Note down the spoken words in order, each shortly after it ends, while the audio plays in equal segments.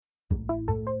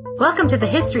Welcome to the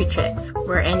History Chicks,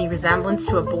 where any resemblance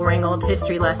to a boring old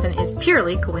history lesson is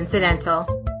purely coincidental.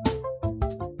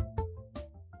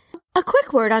 A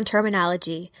quick word on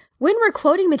terminology. When we're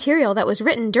quoting material that was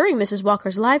written during Mrs.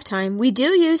 Walker's lifetime, we do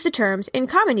use the terms in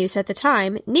common use at the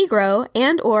time, Negro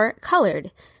and or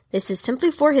colored. This is simply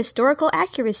for historical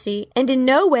accuracy, and in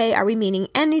no way are we meaning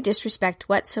any disrespect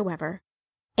whatsoever.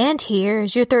 And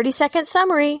here's your 30-second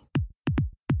summary.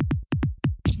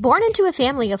 Born into a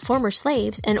family of former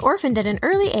slaves and orphaned at an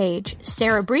early age,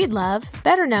 Sarah Breedlove,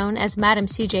 better known as Madam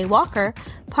C.J. Walker,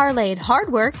 parlayed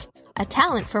hard work, a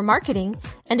talent for marketing,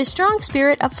 and a strong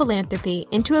spirit of philanthropy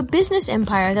into a business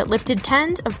empire that lifted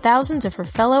tens of thousands of her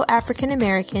fellow African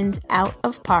Americans out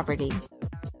of poverty.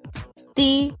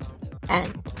 The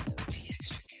end.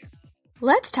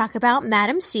 Let's talk about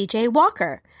Madam C.J.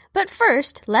 Walker, but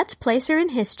first, let's place her in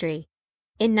history.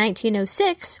 In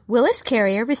 1906, Willis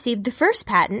Carrier received the first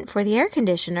patent for the air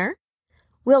conditioner.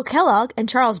 Will Kellogg and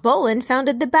Charles Boland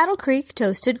founded the Battle Creek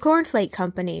Toasted Cornflake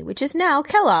Company, which is now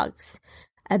Kellogg's.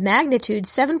 A magnitude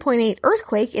 7.8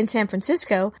 earthquake in San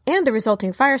Francisco and the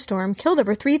resulting firestorm killed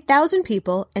over 3,000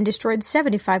 people and destroyed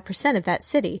 75% of that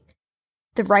city.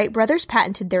 The Wright brothers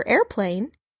patented their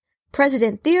airplane.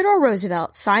 President Theodore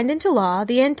Roosevelt signed into law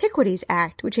the Antiquities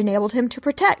Act, which enabled him to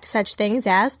protect such things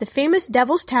as the famous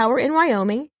Devil's Tower in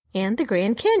Wyoming and the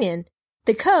Grand Canyon.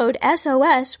 The code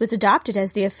SOS was adopted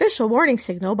as the official warning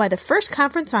signal by the First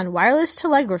Conference on Wireless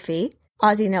Telegraphy.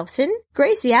 Ozzie Nelson,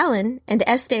 Gracie Allen, and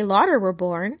Estee Lauder were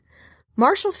born.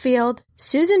 Marshall Field,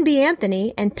 Susan B.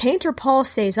 Anthony, and painter Paul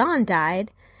Cezanne died.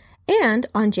 And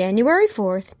on January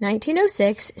 4th,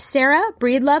 1906, Sarah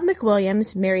Breedlove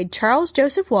McWilliams married Charles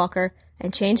Joseph Walker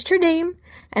and changed her name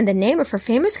and the name of her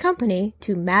famous company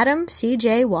to Madam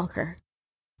C.J. Walker.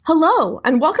 Hello,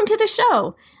 and welcome to the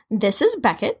show. This is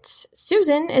Beckett.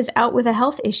 Susan is out with a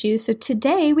health issue, so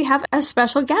today we have a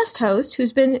special guest host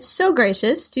who's been so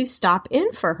gracious to stop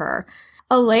in for her.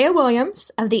 Alea Williams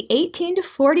of the 18 to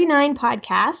 49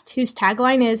 podcast, whose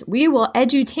tagline is, "We will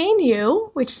edutain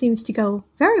you," which seems to go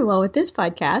very well with this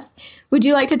podcast. Would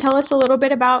you like to tell us a little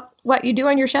bit about what you do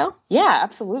on your show? Yeah,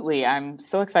 absolutely. I'm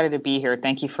so excited to be here.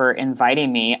 Thank you for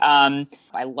inviting me.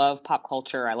 I love pop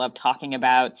culture. I love talking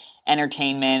about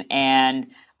entertainment, and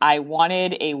I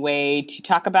wanted a way to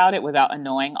talk about it without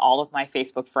annoying all of my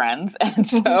Facebook friends. And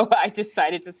so I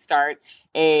decided to start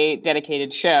a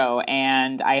dedicated show,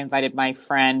 and I invited my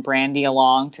friend Brandy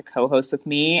along to co-host with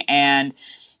me. And,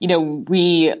 you know,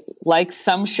 we like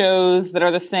some shows that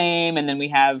are the same, and then we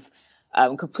have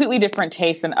completely different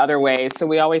tastes in other ways. So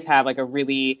we always have like a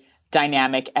really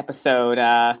dynamic episode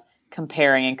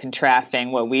comparing and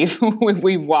contrasting what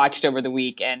we've watched over the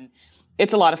week. And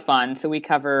it's a lot of fun. So we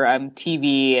cover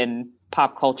TV and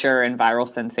pop culture and viral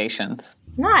sensations.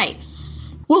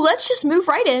 Nice. Well, let's just move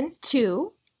right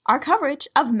into our coverage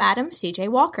of Madam C.J.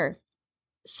 Walker.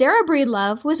 Sarah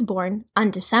Breedlove was born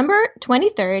on December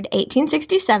 23rd,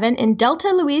 1867 in Delta,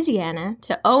 Louisiana,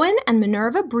 to Owen and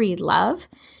Minerva Breedlove.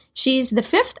 She's the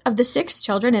fifth of the 6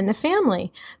 children in the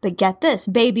family. But get this,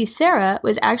 baby Sarah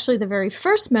was actually the very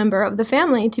first member of the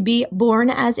family to be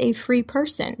born as a free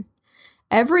person.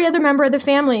 Every other member of the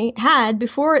family had,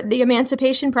 before the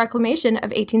Emancipation Proclamation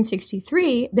of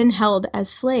 1863, been held as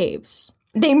slaves.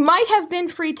 They might have been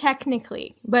free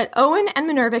technically, but Owen and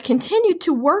Minerva continued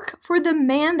to work for the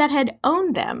man that had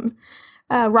owned them,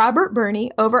 Robert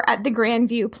Burney, over at the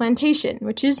Grandview Plantation,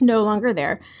 which is no longer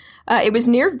there. It was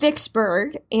near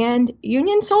Vicksburg, and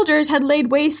Union soldiers had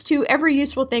laid waste to every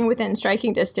useful thing within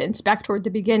striking distance back toward the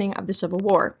beginning of the Civil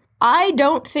War. I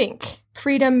don't think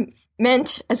freedom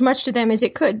meant as much to them as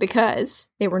it could, because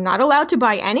they were not allowed to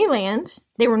buy any land,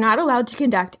 they were not allowed to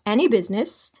conduct any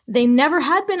business, they never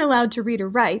had been allowed to read or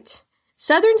write.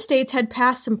 Southern states had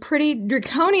passed some pretty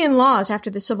draconian laws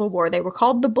after the Civil War. They were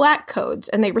called the Black Codes,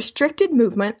 and they restricted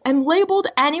movement and labeled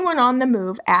anyone on the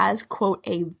move as, quote,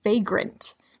 a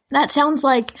vagrant. That sounds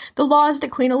like the laws that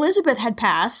Queen Elizabeth had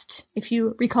passed, if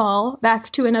you recall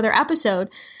back to another episode,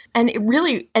 and it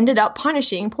really ended up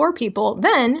punishing poor people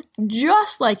then,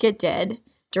 just like it did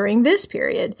during this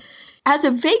period. As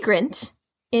a vagrant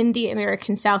in the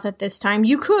American South at this time,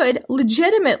 you could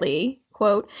legitimately,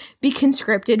 quote, be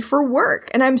conscripted for work.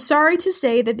 And I'm sorry to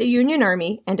say that the Union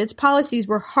Army and its policies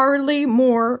were hardly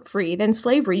more free than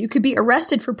slavery. You could be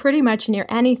arrested for pretty much near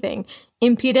anything.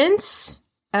 Impudence,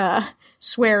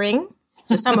 swearing.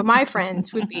 So some of my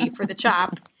friends would be for the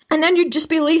chop. And then you'd just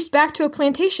be leased back to a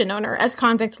plantation owner as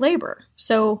convict labor.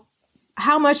 So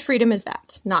how much freedom is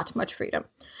that? Not much freedom.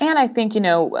 And I think,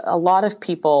 a lot of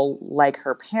people, like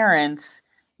her parents,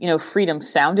 freedom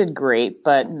sounded great,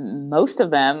 but most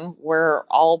of them were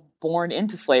all born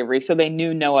into slavery, so they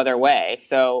knew no other way.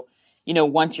 So,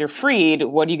 once you're freed,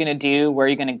 what are you going to do? Where are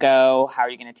you going to go? How are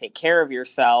you going to take care of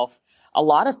yourself? A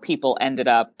lot of people ended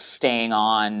up staying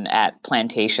on at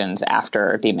plantations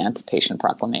after the Emancipation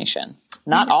Proclamation.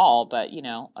 Not all, but,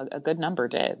 a good number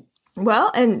did.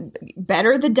 Well, and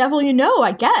better the devil you know,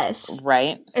 I guess.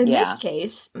 Right. In this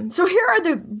case. So here are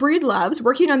the Breedloves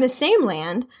working on the same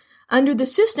land under the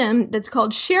system that's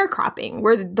called sharecropping,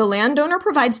 where the landowner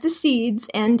provides the seeds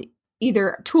and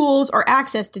either tools or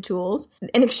access to tools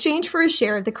in exchange for a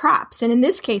share of the crops. And in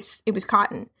this case, it was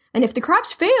cotton. And if the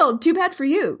crops failed, too bad for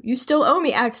you. You still owe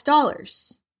me X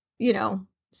dollars.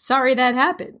 Sorry that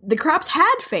happened. The crops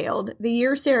had failed the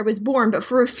year Sarah was born, but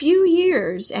for a few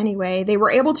years anyway, they were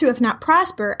able to, if not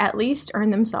prosper, at least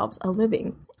earn themselves a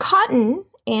living. Cotton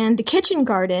and the kitchen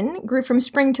garden grew from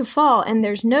spring to fall, and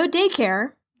there's no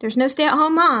daycare. There's no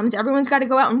stay-at-home moms. Everyone's got to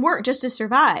go out and work just to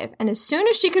survive. And as soon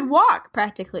as she could walk,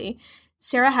 practically,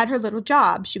 Sarah had her little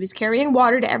job. She was carrying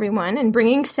water to everyone and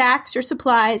bringing sacks or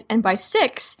supplies, and by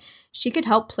 6, she could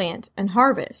help plant and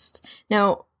harvest.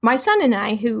 Now, my son and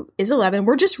I, who is 11,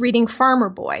 we're just reading Farmer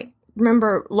Boy.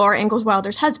 Remember Laura Ingalls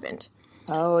Wilder's husband?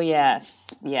 Oh,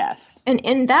 yes. Yes. And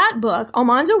in that book,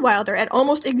 Almanzo Wilder, at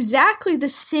almost exactly the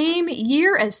same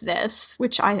year as this,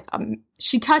 which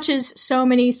she touches so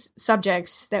many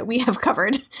subjects that we have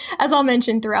covered, as I'll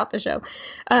mention throughout the show.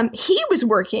 He was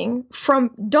working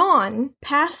from dawn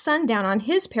past sundown on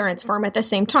his parents' farm at the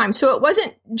same time. So it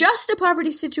wasn't just a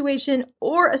poverty situation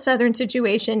or a Southern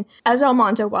situation, as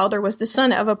Almanzo Wilder was the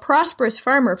son of a prosperous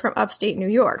farmer from upstate New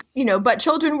York. But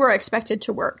children were expected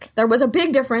to work. There was a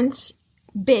big difference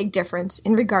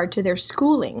in regard to their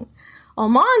schooling.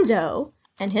 Almanzo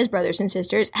and his brothers and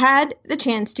sisters had the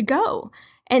chance to go.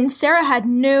 And Sarah had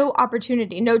no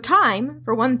opportunity, no time,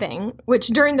 for one thing, which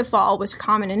during the fall was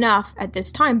common enough at this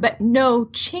time, but no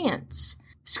chance.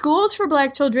 Schools for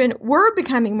Black children were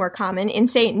becoming more common in,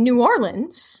 say, New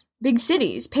Orleans, big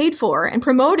cities, paid for and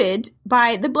promoted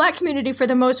by the Black community for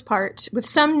the most part, with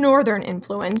some Northern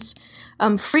influence.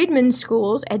 Freedmen's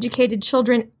schools educated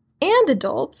children and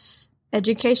adults.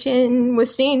 Education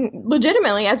was seen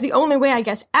legitimately as the only way, I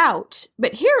guess, out.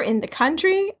 But here in the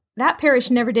country, that parish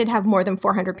never did have more than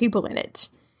 400 people in it.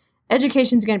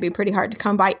 Education's going to be pretty hard to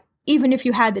come by, even if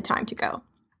you had the time to go.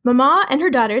 Mama and her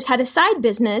daughters had a side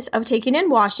business of taking in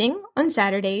washing on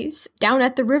Saturdays down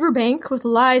at the riverbank with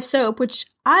lye soap, which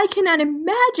I cannot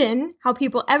imagine how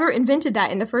people ever invented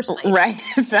that in the first place. Right.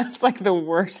 It sounds like the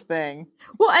worst thing.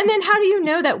 Well, and then how do you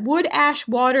know that wood ash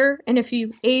water, and if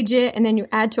you age it and then you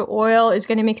add to oil, is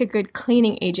going to make a good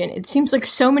cleaning agent? It seems like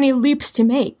so many leaps to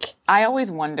make. I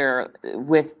always wonder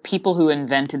with people who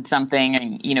invented something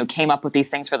and, came up with these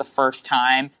things for the first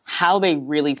time, how they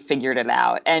really figured it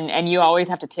out. And you always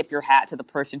have to tip your hat to the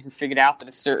person who figured out that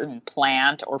a certain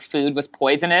plant or food was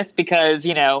poisonous because,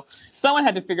 someone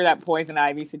had to figure that poison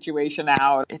ivy situation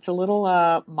out. It's a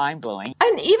little mind-blowing.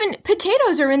 And even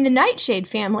potatoes are in the nightshade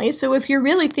family. So if you're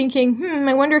really thinking,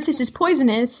 I wonder if this is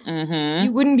poisonous,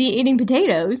 you wouldn't be eating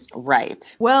potatoes.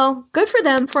 Right. Well, good for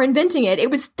them for inventing it.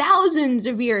 It was thousands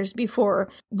of years before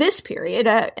this period.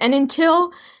 And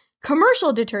until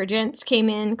commercial detergents came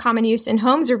in common use in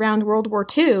homes around World War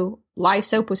II, lye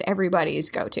soap was everybody's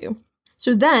go-to.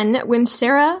 So then when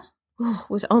Sarah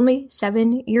was only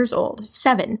 7 years old,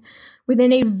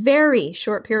 within a very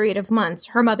short period of months,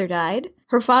 her mother died,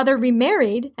 her father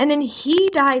remarried, and then he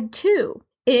died too.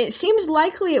 It seems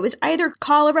likely it was either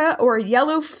cholera or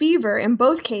yellow fever in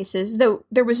both cases, though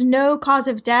there was no cause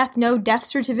of death, no death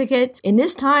certificate. In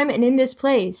this time and in this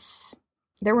place,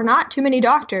 there were not too many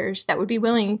doctors that would be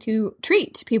willing to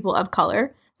treat people of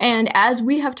color. And as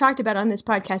we have talked about on this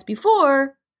podcast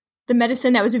before, the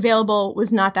medicine that was available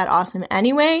was not that awesome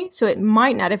anyway, so it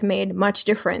might not have made much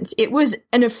difference. It was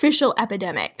an official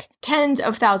epidemic. Tens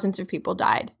of thousands of people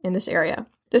died in this area.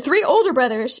 The 3 older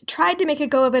brothers tried to make a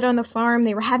go of it on the farm.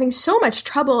 They were having so much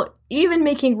trouble even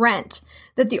making rent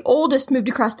that the oldest moved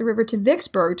across the river to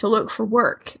Vicksburg to look for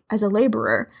work as a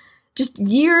laborer. Just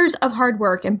years of hard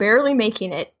work and barely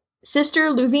making it. Sister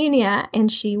Luvinia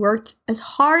and she worked as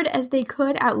hard as they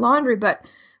could at laundry, but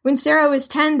when Sarah was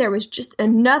 10, there was just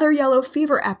another yellow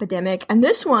fever epidemic, and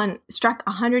this one struck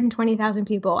 120,000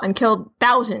 people and killed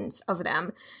thousands of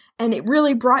them. And it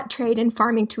really brought trade and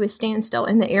farming to a standstill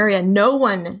in the area. No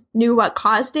one knew what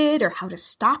caused it or how to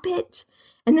stop it.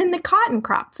 And then the cotton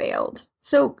crop failed.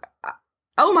 So,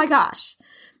 oh my gosh.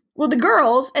 Well, the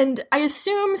girls, and I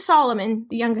assume Solomon,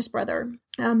 the youngest brother,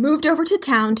 moved over to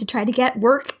town to try to get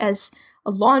work as a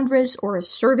laundress or a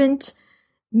servant.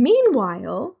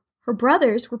 Meanwhile, Her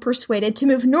brothers were persuaded to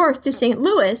move north to St.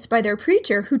 Louis by their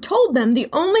preacher, who told them the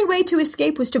only way to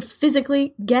escape was to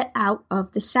physically get out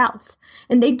of the South.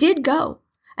 And they did go,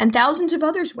 and thousands of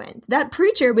others went. That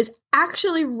preacher was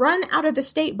actually run out of the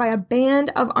state by a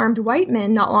band of armed white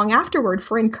men not long afterward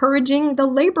for encouraging the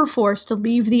labor force to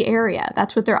leave the area.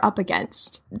 That's what they're up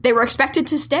against. They were expected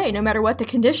to stay no matter what the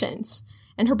conditions,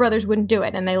 and her brothers wouldn't do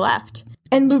it, and they left.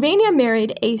 And Louvenia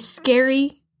married a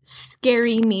scary,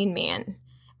 scary mean man.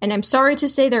 And I'm sorry to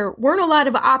say there weren't a lot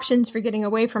of options for getting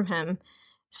away from him.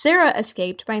 Sarah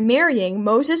escaped by marrying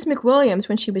Moses McWilliams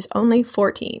when she was only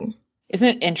 14. Isn't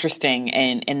it interesting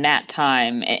in that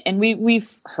time, and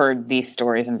we've heard these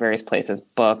stories in various places,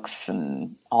 books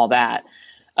and all that,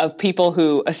 of people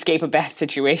who escape a bad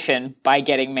situation by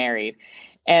getting married.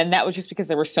 And that was just because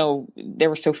there were so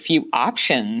few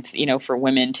options, for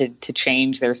women to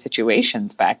change their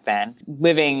situations back then.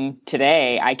 Living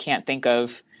today, I can't think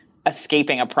of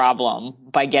escaping a problem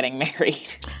by getting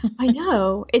married. I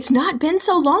know. It's not been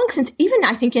so long since even,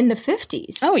 I think, in the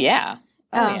 50s. Oh, yeah.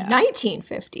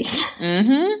 1950s.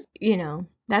 Mm-hmm.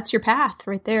 That's your path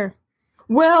right there.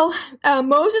 Well,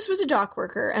 Moses was a dock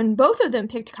worker, and both of them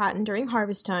picked cotton during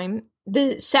harvest time.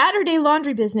 The Saturday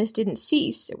laundry business didn't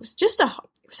cease. It was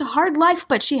a hard life,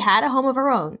 but she had a home of her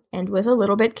own and was a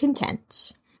little bit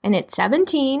content. And at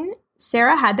 17,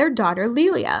 Sarah had their daughter,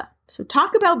 Lelia. So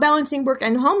talk about balancing work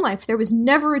and home life. There was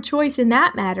never a choice in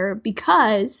that matter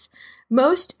because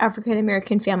most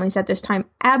African-American families at this time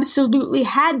absolutely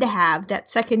had to have that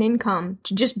second income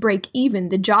to just break even.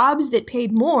 The jobs that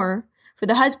paid more for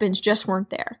the husbands just weren't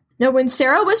there. Now, when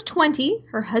Sarah was 20,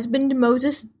 her husband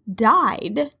Moses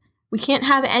died. We can't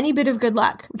have any bit of good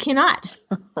luck. We cannot.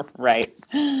 Right.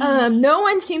 No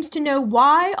one seems to know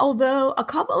why, although a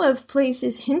couple of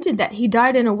places hinted that he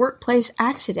died in a workplace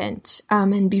accident.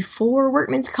 And before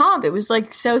workman's comp, it was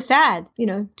so sad.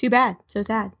 Too bad. So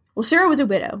sad. Well, Sarah was a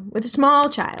widow with a small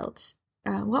child.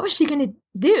 What was she going to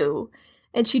do?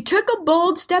 And she took a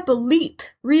bold step, a leap,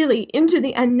 really, into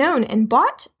the unknown and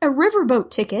bought a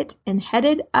riverboat ticket and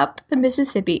headed up the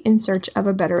Mississippi in search of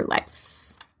a better life.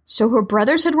 So her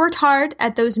brothers had worked hard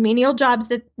at those menial jobs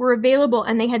that were available,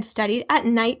 and they had studied at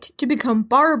night to become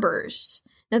barbers.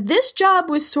 Now, this job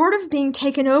was sort of being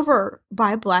taken over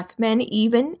by black men,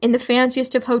 even in the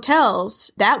fanciest of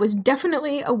hotels. That was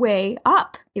definitely a way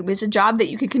up. It was a job that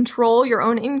you could control your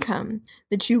own income,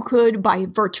 that you could, by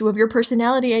virtue of your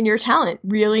personality and your talent,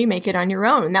 really make it on your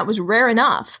own. That was rare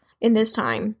enough in this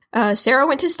time. Sarah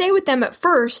went to stay with them at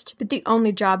first, but the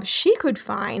only job she could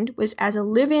find was as a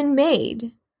live-in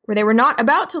maid, where they were not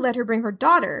about to let her bring her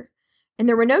daughter. And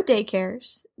there were no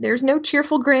daycares. There's no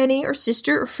cheerful granny or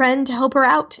sister or friend to help her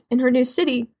out in her new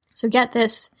city. So get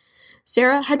this.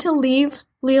 Sarah had to leave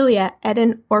Lelia at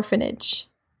an orphanage.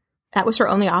 That was her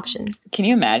only option. Can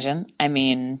you imagine? I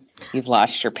mean, you've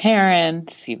lost your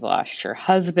parents, you've lost your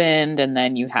husband, and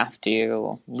then you have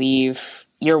to leave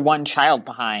your one child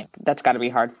behind. That's got to be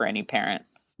hard for any parent.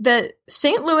 The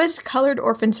St. Louis Colored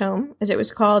Orphans Home, as it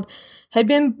was called, had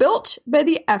been built by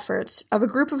the efforts of a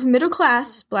group of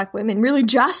middle-class black women really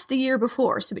just the year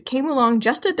before. So it came along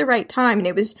just at the right time, and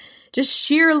it was just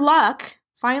sheer luck,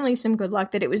 finally some good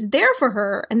luck, that it was there for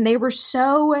her. And they were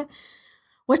so,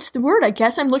 what's the word? I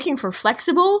guess I'm looking for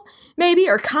flexible, maybe,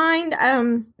 or kind.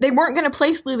 They weren't going to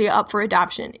place Lelia up for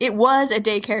adoption. It was a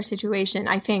daycare situation,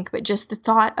 I think, but just the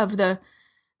thought of the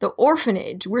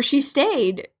orphanage where she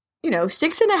stayed,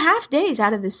 6.5 days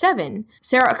out of the 7,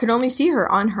 Sarah could only see her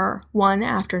on her one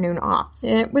afternoon off.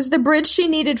 It was the bridge she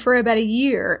needed for about a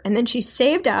year, and then she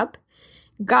saved up,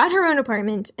 got her own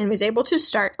apartment, and was able to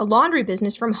start a laundry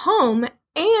business from home,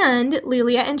 and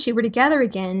Lelia and she were together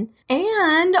again,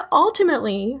 and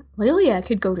ultimately, Lelia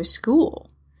could go to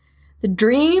school. The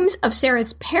dreams of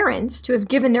Sarah's parents to have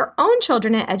given their own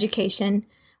children an education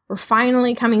were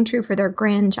finally coming true for their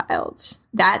grandchild.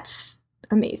 That's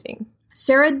amazing.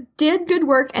 Sarah did good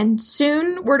work, and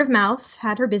soon word of mouth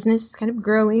had her business kind of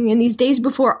growing. In these days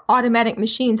before automatic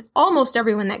machines, almost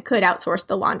everyone that could outsourced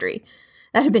the laundry.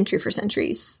 That had been true for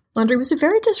centuries. Laundry was a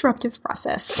very disruptive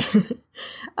process.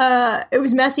 It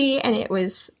was messy, and it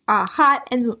was hot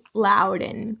and loud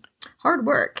and hard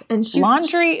work. And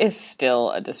laundry is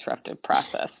still a disruptive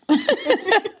process. I don't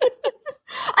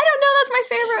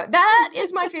know. That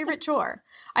is my favorite chore,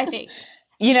 I think.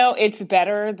 It's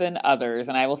better than others.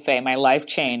 And I will say my life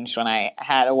changed when I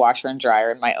had a washer and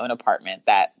dryer in my own apartment.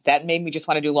 That made me just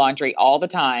want to do laundry all the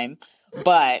time,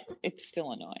 but it's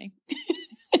still annoying.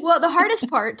 Well, the hardest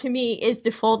part to me is the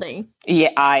folding.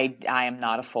 Yeah, I am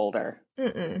not a folder.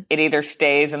 Mm-mm. It either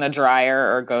stays in the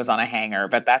dryer or goes on a hanger,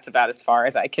 but that's about as far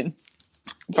as I can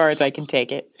far as I can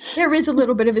take it. There is a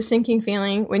little bit of a sinking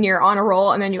feeling when you're on a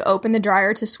roll and then you open the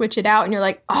dryer to switch it out and you're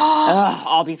like, oh,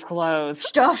 all these clothes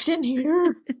stuffed in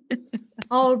here.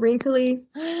 All wrinkly.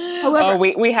 However,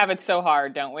 we have it so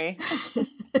hard, don't we?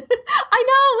 I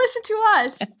know. Listen to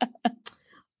us.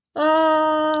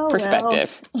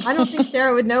 Perspective. Well, I don't think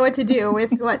Sarah would know what to do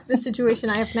with the situation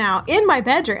I have now. In my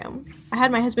bedroom, I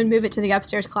had my husband move it to the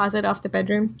upstairs closet off the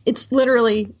bedroom. It's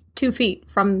literally 2 feet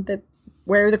from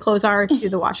where the clothes are to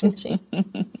the washing machine.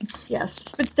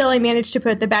 Yes. But still, I managed to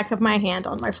put the back of my hand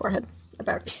on my forehead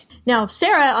about it. Now,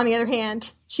 Sarah, on the other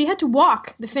hand, she had to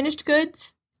walk the finished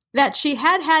goods that she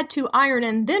had to iron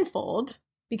and then fold,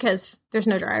 because there's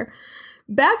no dryer,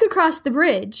 back across the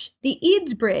bridge, the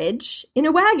Eads Bridge, in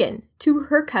a wagon to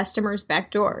her customers'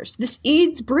 back doors. This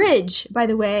Eads Bridge, by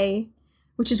the way,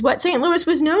 which is what St. Louis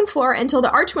was known for until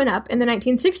the arch went up in the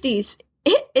 1960s,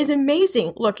 it is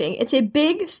amazing looking. It's a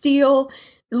big steel,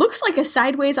 it looks like a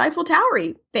sideways Eiffel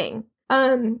Tower-y thing.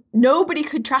 Nobody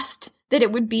could trust that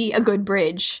it would be a good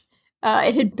bridge.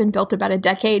 It had been built about a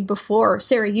decade before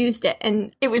Sarah used it,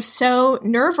 and it was so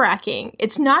nerve-wracking.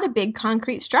 It's not a big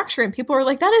concrete structure, and people were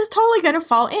like, that is totally going to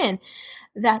fall in.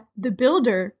 That the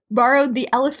builder borrowed the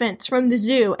elephants from the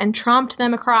zoo and tromped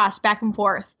them across back and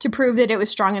forth to prove that it was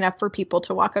strong enough for people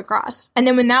to walk across. And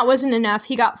then when that wasn't enough,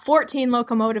 he got 14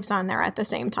 locomotives on there at the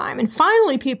same time. And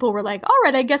finally people were like, all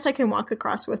right, I guess I can walk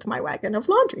across with my wagon of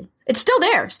laundry. It's still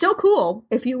there, still cool.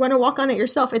 If you want to walk on it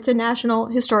yourself, it's a National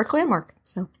Historic Landmark.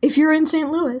 So if you're in St.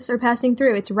 Louis or passing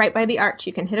through, it's right by the arch.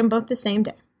 You can hit them both the same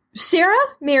day. Sarah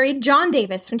married John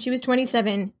Davis when she was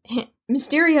 27.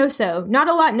 Mysterioso. Not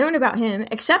a lot known about him,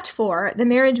 except for the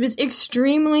marriage was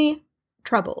extremely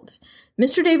troubled.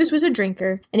 Mr. Davis was a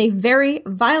drinker and a very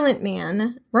violent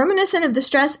man, reminiscent of the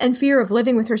stress and fear of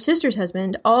living with her sister's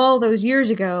husband all those years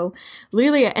ago.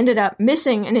 Lelia ended up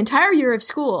missing an entire year of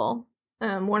school.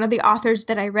 One of the authors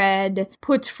that I read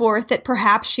puts forth that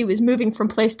perhaps she was moving from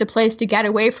place to place to get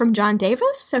away from John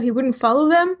Davis so he wouldn't follow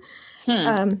them.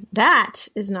 That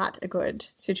is not a good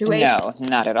situation. No,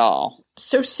 not at all.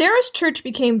 So Sarah's church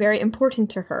became very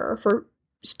important to her for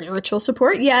spiritual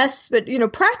support, yes, but,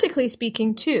 practically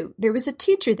speaking, too. There was a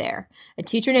teacher there, a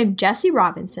teacher named Jessie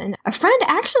Robinson, a friend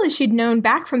actually she'd known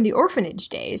back from the orphanage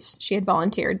days. She had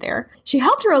volunteered there. She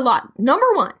helped her a lot.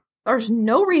 Number one, there's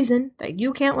no reason that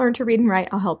you can't learn to read and write.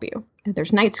 I'll help you. If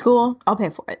there's night school, I'll pay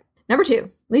for it. Number two,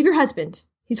 leave your husband.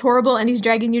 He's horrible and he's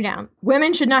dragging you down.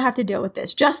 Women should not have to deal with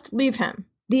this. Just leave him.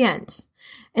 The end.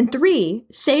 And three,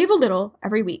 save a little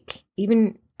every week.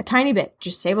 Even a tiny bit.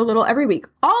 Just save a little every week.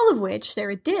 All of which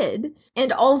Sarah did.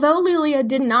 And although Lelia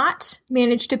did not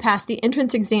manage to pass the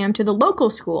entrance exam to the local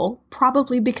school,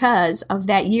 probably because of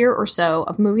that year or so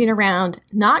of moving around,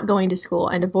 not going to school,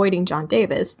 and avoiding John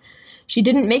Davis, she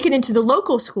didn't make it into the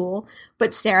local school,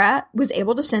 but Sarah was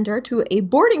able to send her to a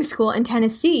boarding school in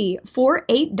Tennessee for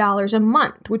 $8 a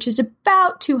month, which is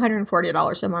about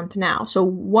 $240 a month now. So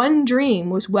one dream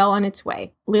was well on its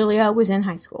way. Lelia was in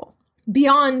high school.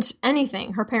 Beyond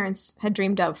anything her parents had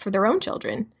dreamed of for their own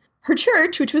children. Her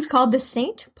church, which was called the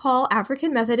St. Paul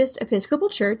African Methodist Episcopal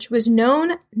Church, was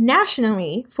known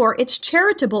nationally for its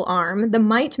charitable arm, the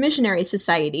Mite Missionary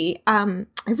Society. I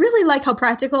really like how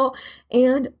practical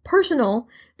and personal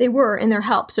they were in their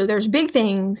help. So there's big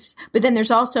things, but then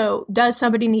there's also, does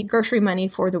somebody need grocery money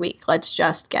for the week? Let's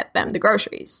just get them the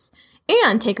groceries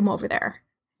and take them over there.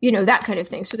 That kind of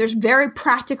thing. So there's very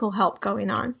practical help going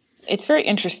on. It's very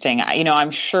interesting.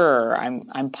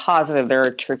 I'm positive there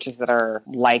are churches that are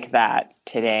like that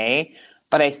today,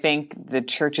 but I think the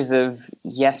churches of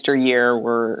yesteryear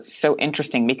were so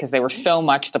interesting because they were so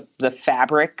much the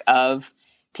fabric of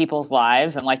people's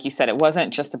lives. And like you said, it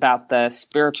wasn't just about the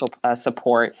spiritual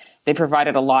support. They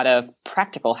provided a lot of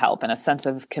practical help and a sense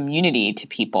of community to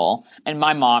people. And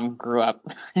my mom grew up,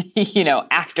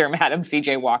 after Madam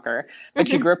C.J. Walker, but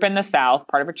she grew up in the South,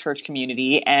 part of a church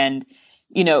community. And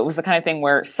it was the kind of thing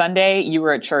where Sunday you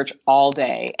were at church all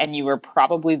day and you were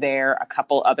probably there a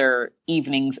couple other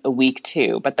evenings a week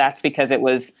too. But that's because it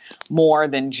was more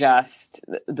than just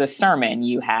the sermon.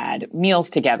 You had meals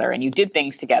together and you did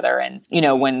things together. And,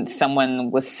 when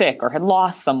someone was sick or had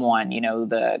lost someone,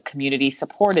 the community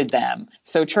supported them.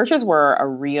 So churches were a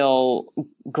real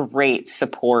great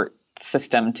support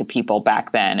system to people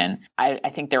back then. And I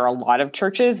think there are a lot of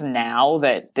churches now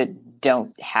that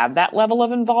don't have that level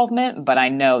of involvement, but I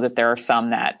know that there are some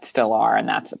that still are, and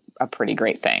that's a pretty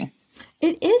great thing.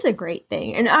 It is a great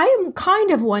thing. And I am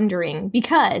kind of wondering,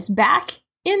 because back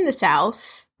in the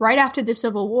South, right after the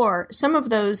Civil War, some of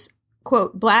those,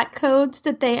 quote, black codes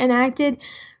that they enacted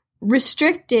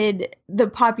restricted the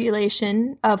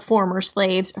population of former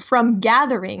slaves from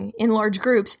gathering in large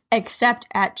groups except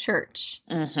at church.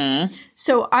 Mm-hmm.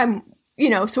 So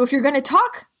so if you're going to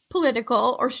talk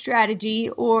political or strategy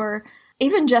or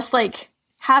even just like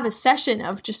have a session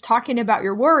of just talking about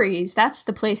your worries, that's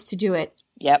the place to do it.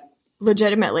 Yep.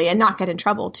 Legitimately and not get in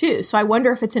trouble too. So I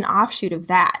wonder if it's an offshoot of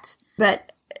that.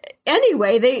 But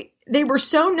anyway, they were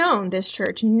so known, this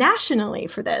church, nationally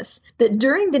for this, that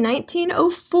during the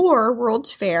 1904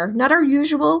 World's Fair, not our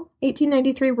usual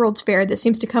 1893 World's Fair that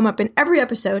seems to come up in every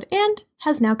episode and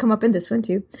has now come up in this one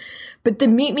too, but the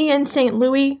Meet Me in St.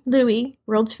 Louis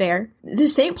World's Fair, the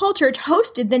St. Paul Church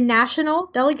hosted the national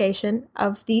delegation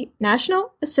of the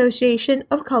National Association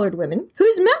of Colored Women,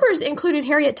 whose members included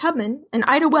Harriet Tubman and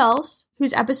Ida Wells,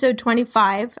 who's episode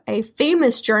 25, a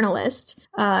famous journalist,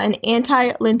 an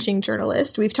anti-lynching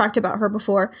journalist. We've talked about her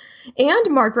before, and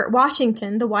Margaret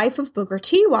Washington, the wife of Booker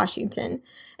T. Washington.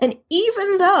 And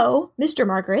even though Mr.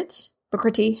 Margaret,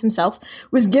 Booker T. himself,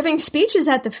 was giving speeches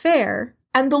at the fair,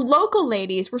 and the local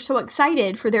ladies were so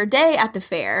excited for their day at the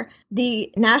fair,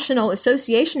 the National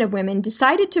Association of Women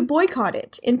decided to boycott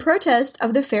it in protest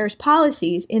of the fair's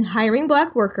policies in hiring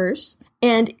black workers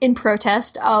and in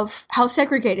protest of how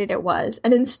segregated it was.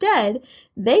 And instead,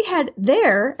 they had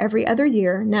their every other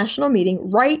year national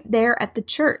meeting right there at the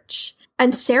church.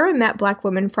 And Sarah met black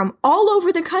women from all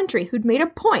over the country who'd made a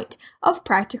point of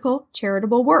practical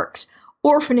charitable works,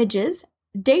 orphanages,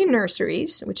 day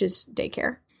nurseries, which is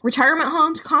daycare, retirement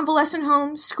homes, convalescent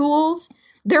homes, schools.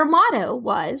 Their motto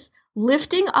was,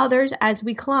 lifting others as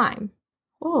we climb.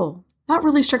 Oh, that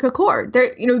really struck a chord.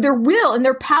 Their will and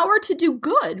their power to do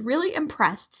good really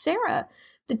impressed Sarah.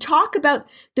 The talk about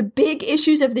the big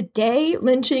issues of the day,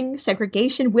 lynching,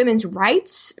 segregation, women's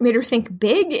rights, made her think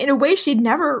big in a way she'd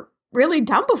never really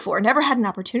done before, never had an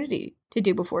opportunity to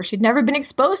do before. She'd never been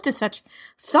exposed to such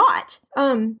thought.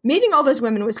 Meeting all those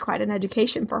women was quite an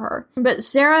education for her. But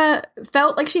Sarah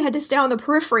felt like she had to stay on the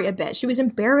periphery a bit. She was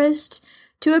embarrassed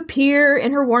to appear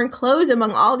in her worn clothes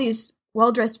among all these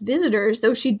well-dressed visitors,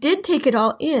 though she did take it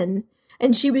all in.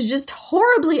 And she was just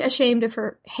horribly ashamed of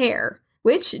her hair,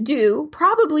 which, due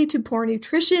probably to poor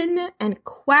nutrition and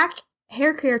quack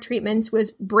hair care treatments,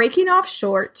 was breaking off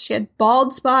short. She had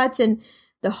bald spots, and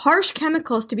the harsh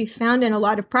chemicals to be found in a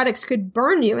lot of products could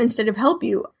burn you instead of help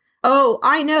you. Oh,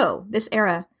 I know, this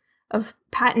era of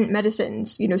patent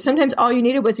medicines. Sometimes all you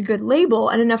needed was a good label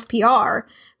and enough PR,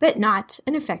 but not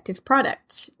an effective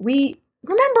product. We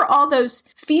remember all those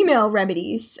female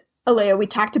remedies. Alea, we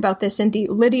talked about this in the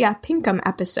Lydia Pinkham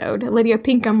episode. Lydia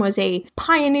Pinkham was a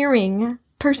pioneering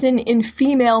person in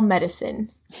female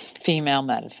medicine. Female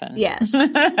medicine. Yes.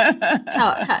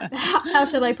 How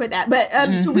should I put that?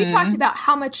 But so we talked about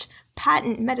how much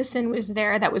patent medicine was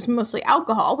there that was mostly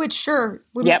alcohol, which sure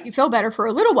would make you feel better for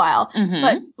a little while.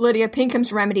 But Lydia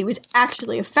Pinkham's remedy was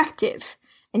actually effective,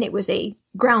 and it was a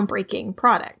groundbreaking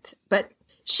product. But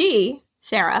she,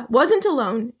 Sarah, wasn't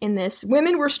alone in this.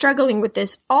 Women were struggling with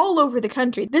this all over the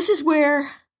country. This is where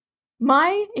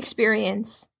my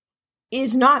experience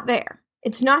is not there.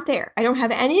 It's not there. I don't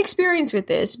have any experience with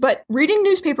this, but reading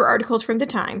newspaper articles from the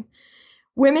time,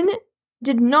 women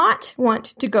did not want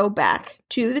to go back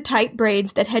to the tight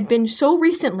braids that had been so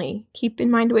recently, keep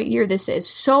in mind what year this is,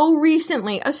 so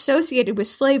recently associated with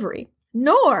slavery,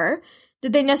 nor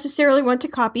did they necessarily want to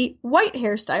copy white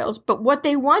hairstyles, but what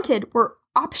they wanted were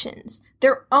options,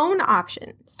 their own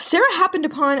options. Sarah happened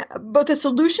upon both a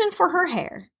solution for her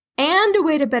hair and a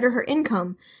way to better her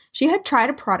income. She had tried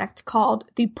a product called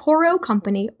the Poro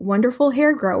Company Wonderful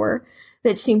Hair Grower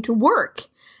that seemed to work.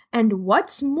 And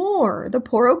what's more, the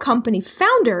Poro Company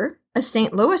founder, a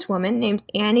St. Louis woman named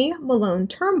Annie Malone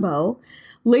Turnbow,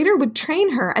 later would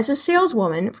train her as a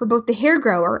saleswoman for both the hair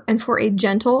grower and for a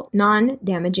gentle,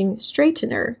 non-damaging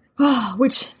straightener.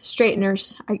 Which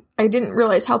straighteners, I didn't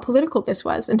realize how political this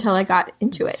was until I got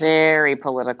into it. Very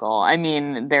political. I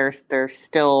mean, there's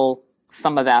still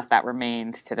some of that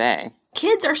remains today.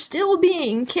 Kids are still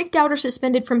being kicked out or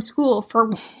suspended from school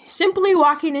for simply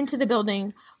walking into the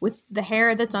building with the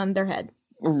hair that's on their head.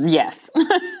 Yes.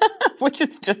 Which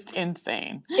is just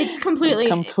insane. It's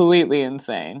completely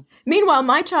insane. Meanwhile,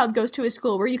 my child goes to a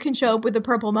school where you can show up with a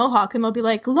purple mohawk and they'll be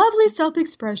like, lovely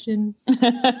self-expression.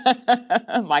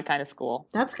 My kind of school.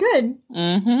 That's good.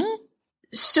 Mm-hmm.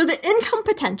 So the income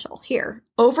potential here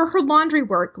over her laundry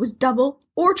work was double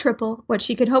or triple what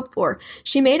she could hope for.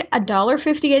 She made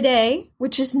 $1.50 a day,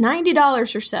 which is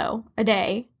 $90 or so a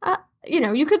day.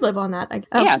 You could live on that.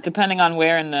 Yeah, depending on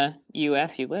where in the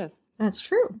U.S. you live. That's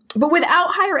true. But without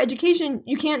higher education,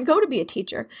 you can't go to be a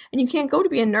teacher and you can't go to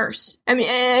be a nurse. I mean,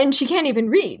 and she can't even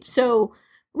read. So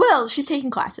Well, she's taking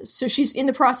classes, so she's in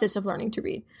the process of learning to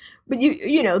read. But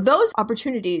you know, those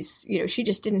opportunities, you know, she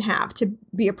just didn't have to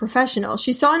be a professional.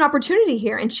 She saw an opportunity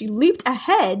here and she leaped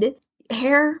ahead.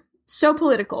 Hair, so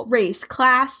political, race,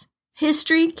 class,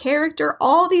 history, character,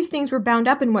 all these things were bound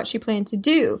up in what she planned to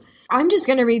do. I'm just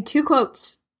going to read two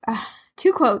quotes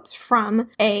from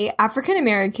a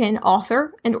African-American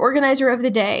author and organizer of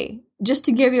the day, just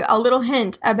to give you a little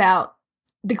hint about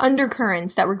the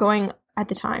undercurrents that were going at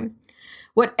the time.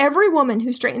 What every woman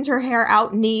who straightens her hair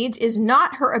out needs is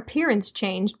not her appearance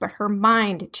changed, but her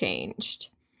mind changed.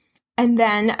 And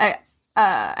then,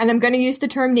 and I'm going to use the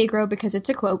term Negro because it's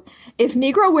a quote, if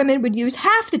Negro women would use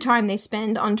half the time they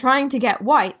spend on trying to get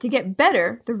white to get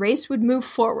better, the race would move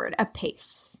forward a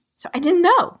pace. So I didn't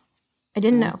know.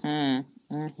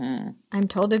 Mm-hmm. Mm-hmm. I'm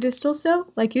told it is still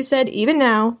so. Like you said, even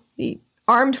now, the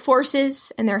armed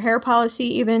forces and their hair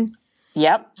policy even.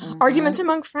 Yep. Mm-hmm. Arguments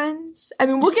among friends. I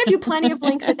mean, we'll give you plenty of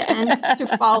links at the end to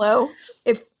follow.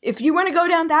 If you want to go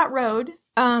down that road,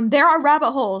 there are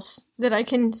rabbit holes that I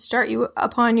can start you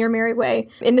upon your merry way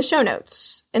in the show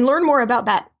notes and learn more about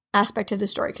that aspect of the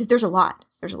story because there's a lot.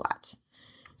 There's a lot.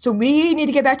 So we need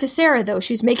to get back to Sarah, though.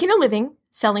 She's making a living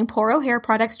selling Poro hair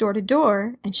products door to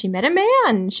door, and she met a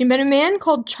man. She met a man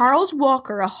called Charles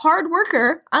Walker, a hard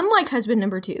worker, unlike husband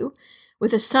number 2.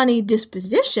 With a sunny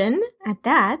disposition, at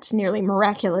that, nearly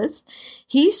miraculous,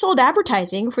 he sold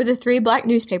advertising for the 3 black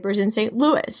newspapers in St.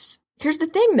 Louis. Here's the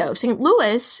thing, though. St.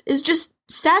 Louis is just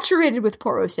saturated with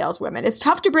Poro saleswomen. It's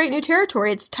tough to break new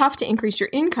territory. It's tough to increase your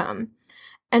income.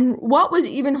 And what was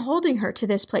even holding her to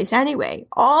this place anyway?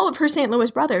 All of her St.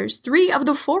 Louis brothers, 3 of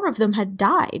the 4 of them had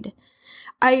died.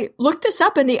 I looked this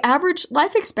up, and the average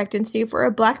life expectancy for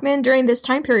a black man during this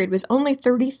time period was only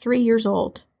 33 years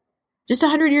old. Just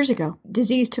 100 years ago,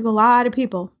 disease took a lot of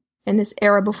people in this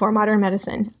era before modern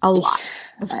medicine. A lot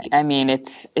of people. I mean,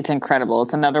 it's incredible.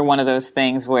 It's another one of those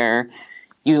things where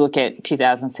you look at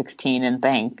 2016 and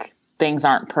think things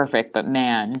aren't perfect, but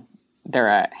man, they're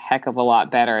a heck of a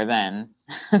lot better than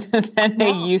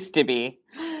they used to be.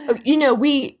 You know,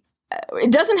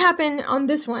 it doesn't happen on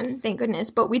this one, thank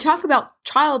goodness, but we talk about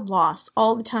child loss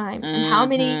all the time. And how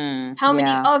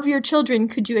many of your children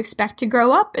could you expect to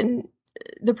grow up? And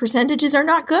the percentages are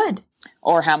not good.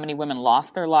 Or how many women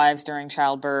lost their lives during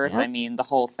childbirth. Yep. I mean, the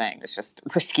whole thing is just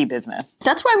risky business.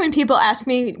 That's why when people ask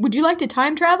me, would you like to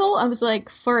time travel? I was like,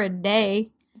 for a day.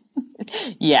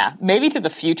 Yeah, maybe to the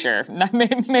future.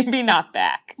 Maybe not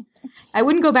back. I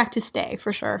wouldn't go back to stay,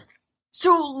 for sure.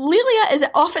 So Lelia is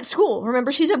off at school.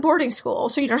 Remember, she's at boarding school,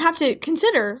 so you don't have to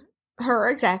consider her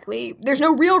exactly. There's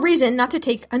no real reason not to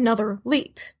take another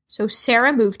leap. So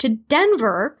Sarah moved to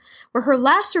Denver, where her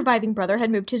last surviving brother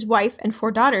had moved his wife and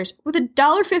 4 daughters with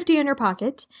 $1.50 in her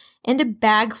pocket and a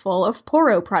bag full of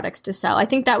Poro products to sell. I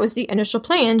think that was the initial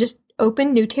plan, just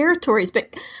open new territories.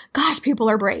 But gosh, people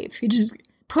are brave. You just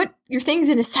put your things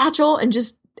in a satchel and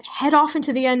just head off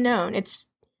into the unknown.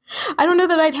 I don't know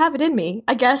that I'd have it in me.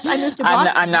 I guess I moved to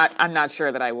Boston. I'm not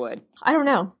sure that I would. I don't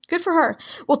know. Good for her.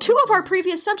 Well, 2 of our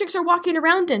previous subjects are walking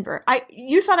around Denver.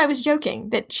 You thought I was joking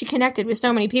that she connected with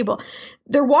so many people.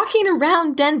 They're walking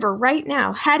around Denver right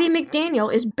now. Hattie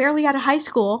McDaniel is barely out of high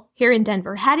school here in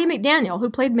Denver. Hattie McDaniel, who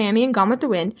played Mammy in Gone with the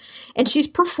Wind, and she's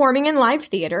performing in live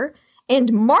theater.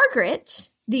 And Margaret,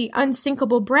 the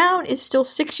unsinkable Brown, is still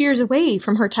 6 years away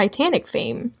from her Titanic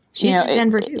fame. She's in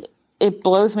Denver too. It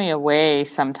blows me away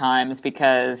sometimes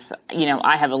because,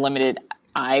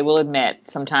 I will admit,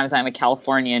 sometimes I'm a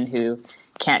Californian who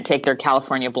can't take their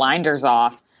California blinders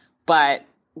off. But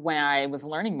when I was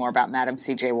learning more about Madam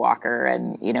C.J. Walker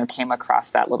and, came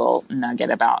across that little nugget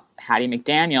about Hattie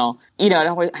McDaniel,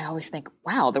 I always think,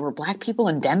 wow, there were black people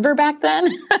in Denver back then.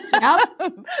 Yep.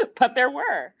 But there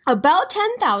were. About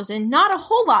 10,000, not a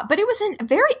whole lot, but it was a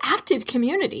very active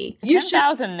community.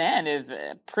 10,000 then is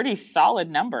a pretty solid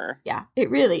number. Yeah, it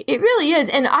really is.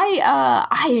 And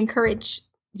I encourage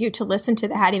you to listen to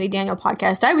the Hattie McDaniel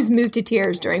podcast. I was moved to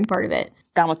tears during part of it.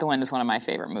 Gone with the Wind is one of my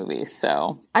favorite movies,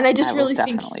 so and I just really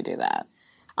definitely do that.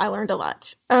 I learned a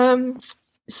lot.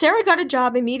 Sarah got a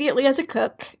job immediately as a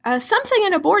cook. Some say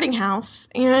in a boarding house,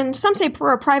 and some say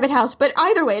for a private house, but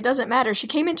either way, it doesn't matter. She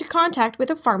came into contact with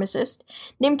a pharmacist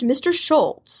named Mr.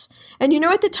 Schultz. And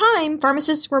at the time,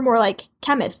 pharmacists were more like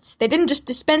chemists. They didn't just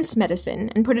dispense medicine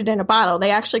and put it in a bottle.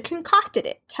 They actually concocted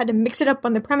it, had to mix it up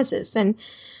on the premises, and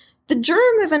the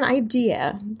germ of an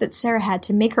idea that Sarah had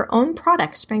to make her own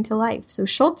product sprang to life. So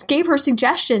Schultz gave her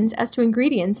suggestions as to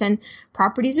ingredients and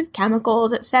properties of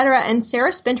chemicals, etc., and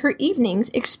Sarah spent her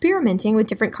evenings experimenting with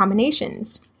different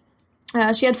combinations.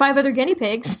 She had 5 other guinea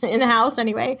pigs in the house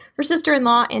anyway, her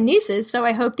sister-in-law and nieces, so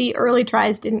I hope the early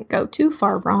tries didn't go too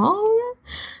far wrong.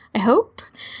 I hope.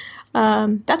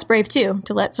 That's brave, too,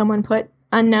 to let someone put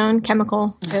unknown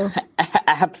chemical.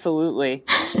 Absolutely.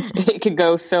 It could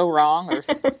go so wrong or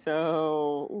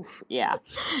so, yeah.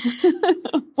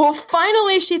 Well,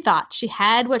 finally she thought she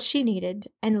had what she needed,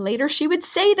 and later she would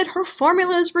say that her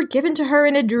formulas were given to her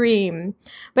in a dream.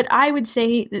 But I would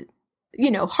say that,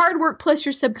 hard work plus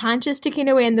your subconscious ticking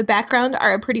away in the background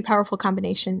are a pretty powerful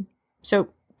combination. So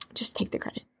just take the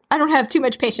credit. I don't have too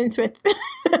much patience with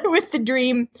with the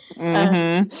dream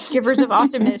givers of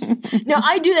awesomeness. No,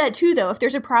 I do that too, though. If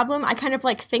there's a problem, I kind of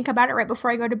think about it right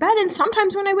before I go to bed. And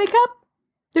sometimes when I wake up,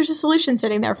 there's a solution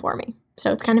sitting there for me.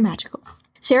 So it's kind of magical.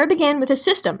 Sarah began with a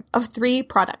system of 3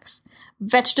 products.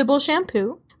 Vegetable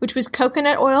shampoo, which was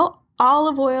coconut oil,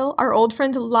 olive oil, our old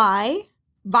friend lye,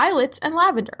 violets, and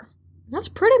lavender. That's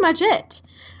pretty much it.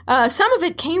 Some of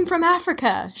it came from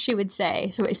Africa, she would say.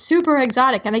 So it's super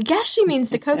exotic. And I guess she means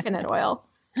the coconut oil.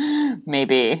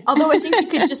 Maybe. Although I think you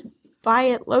could just buy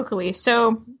it locally.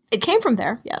 So it came from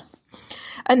there, yes.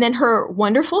 And then her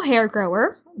wonderful hair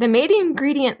grower. The main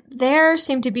ingredient there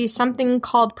seemed to be something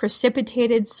called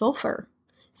precipitated sulfur.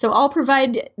 So I'll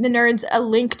provide the nerds a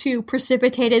link to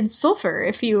precipitated sulfur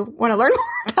if you want to learn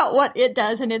more about what it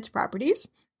does and its properties.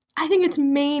 I think its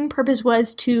main purpose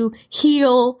was to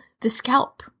heal the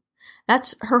scalp.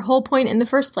 That's her whole point in the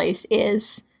first place,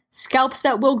 is scalps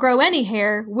that will grow any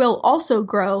hair will also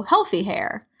grow healthy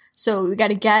hair. So we got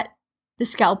to get the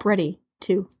scalp ready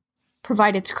to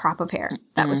provide its crop of hair.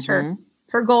 That was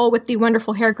her goal with the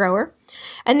wonderful hair grower.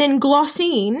 And then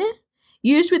Glossine,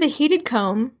 used with a heated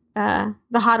comb, the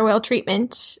hot oil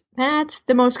treatment. That's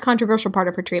the most controversial part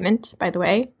of her treatment, by the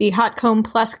way. The hot comb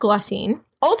plus Glossine.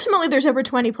 Ultimately, there's over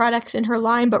 20 products in her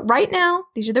line, but right now,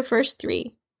 these are the first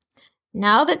 3.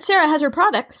 Now that Sarah has her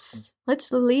products,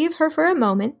 let's leave her for a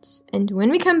moment, and when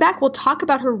we come back, we'll talk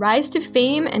about her rise to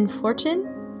fame and fortune,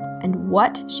 and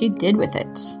what she did with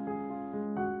it.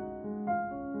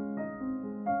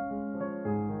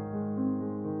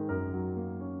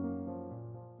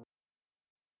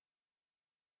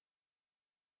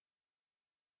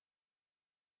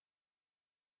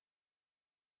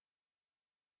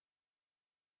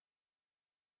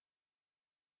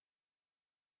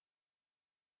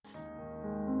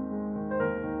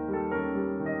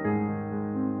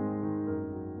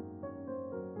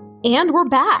 And we're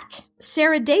back.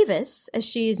 Sarah Davis, as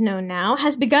she is known now,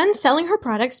 has begun selling her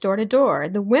products door to door.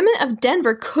 The women of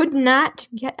Denver could not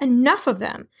get enough of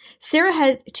them. Sarah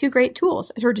had 2 great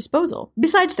tools at her disposal,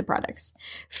 besides the products.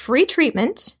 Free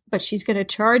treatment, but she's going to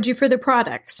charge you for the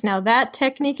products. Now, that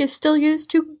technique is still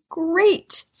used to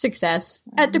great success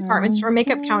at department store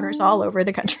makeup counters all over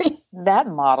the country. That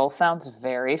model sounds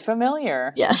very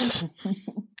familiar. Yes.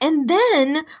 And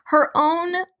then her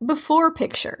own before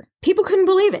picture. People couldn't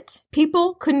believe it.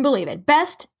 People couldn't believe it.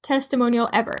 Best testimonial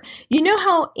ever. You know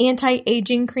how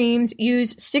anti-aging creams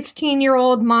use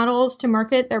 16-year-old models to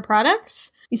market their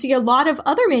products? You see, a lot of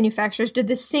other manufacturers did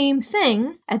the same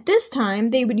thing. At this time,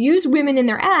 they would use women in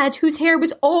their ads whose hair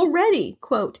was already,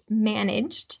 quote,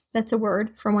 managed. That's a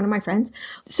word from one of my friends.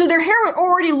 So their hair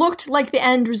already looked like the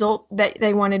end result that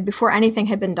they wanted before anything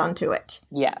had been done to it.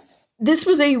 Yes. This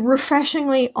was a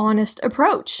refreshingly honest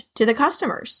approach to the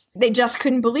customers. They just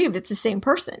couldn't believe it's the same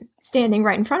person standing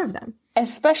right in front of them.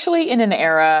 Especially in an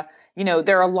era,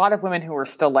 there are a lot of women who are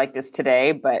still like this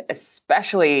today, but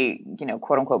especially,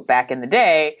 quote unquote, back in the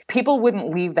day, people wouldn't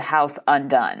leave the house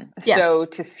undone. Yes. So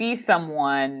to see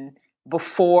someone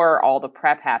before all the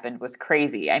prep happened was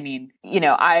crazy. I mean,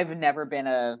 I've never been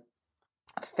a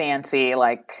fancy,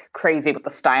 crazy with the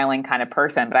styling kind of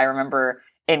person, but I remember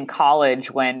in college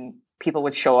when people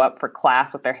would show up for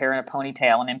class with their hair in a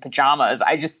ponytail and in pajamas.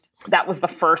 That was the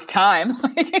first time.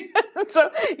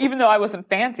 So even though I wasn't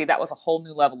fancy, that was a whole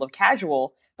new level of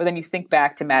casual. But then you think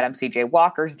back to Madam C.J.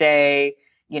 Walker's day,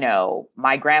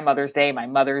 my grandmother's day, my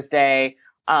mother's day.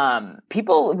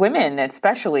 People, women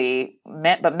especially,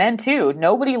 but men too,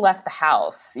 nobody left the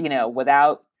house,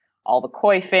 without all the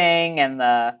coiffing and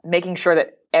the making sure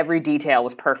that every detail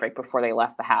was perfect before they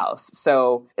left the house.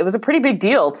 So it was a pretty big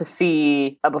deal to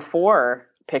see a before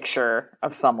picture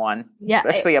of someone,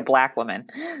 especially a Black woman.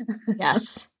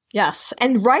 Yes. Yes.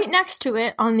 And right next to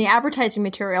it on the advertising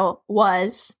material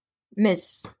was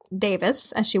Miss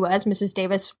Davis, as she was, Mrs.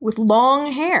 Davis, with long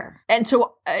hair. And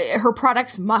so her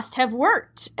products must have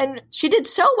worked. And she did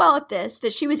so well at this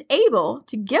that she was able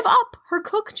to give up her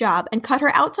cook job and cut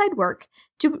her outside work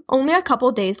to only a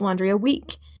couple days laundry a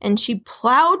week. And she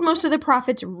plowed most of the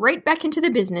profits right back into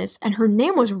the business, and her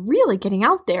name was really getting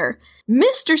out there.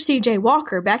 Mr. C.J.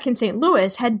 Walker back in St.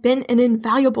 Louis had been an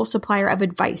invaluable supplier of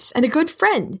advice and a good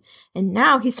friend. And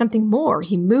now he's something more.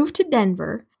 He moved to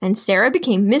Denver and Sarah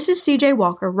became Mrs. C.J.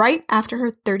 Walker right after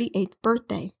her 38th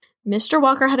birthday. Mr.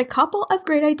 Walker had a couple of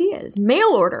great ideas.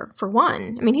 Mail order, for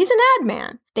one. I mean, he's an ad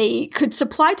man. They could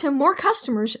supply to more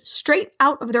customers straight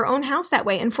out of their own house that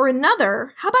way. And for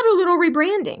another, how about a little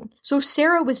rebranding? So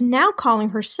Sarah was now calling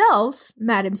herself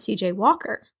Madam C.J.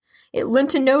 Walker. It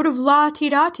lent a note of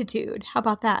la-ti-da-titude. How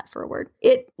about that for a word?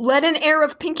 It led an air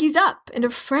of pinkies up and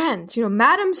of friends.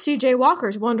 Madam C.J.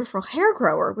 Walker's wonderful hair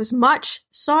grower was much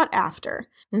sought after.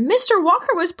 And Mr.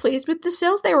 Walker was pleased with the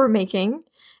sales they were making.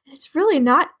 It's really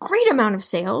not a great amount of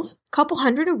sales, a couple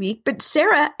hundred a week, but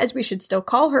Sarah, as we should still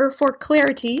call her for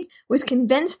clarity, was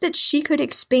convinced that she could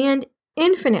expand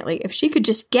infinitely if she could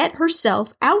just get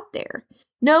herself out there.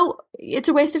 No, it's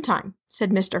a waste of time,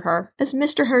 said Mr. Herr, as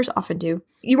Mr. Herrs often do.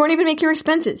 You won't even make your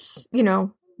expenses,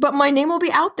 But my name will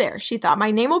be out there, she thought.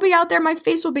 My name will be out there, my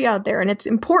face will be out there, and it's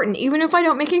important. Even if I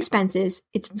don't make expenses,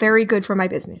 it's very good for my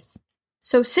business.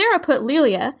 So Sarah put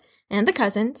Lelia and the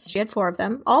cousins, she had 4 of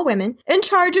them, all women, in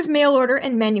charge of mail order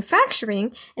and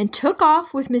manufacturing, and took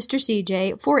off with Mr.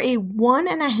 CJ for a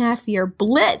 1.5-year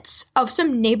blitz of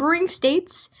some neighboring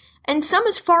states and some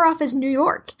as far off as New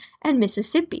York and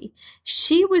Mississippi.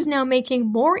 She was now making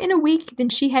more in a week than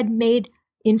she had made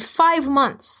in 5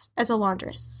 months as a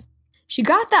laundress. She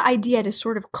got the idea to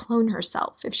sort of clone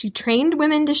herself. If she trained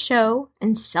women to show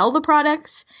and sell the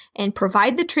products and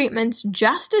provide the treatments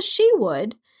just as she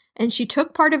would, and she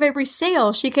took part of every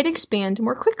sale, she could expand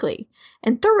more quickly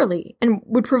and thoroughly and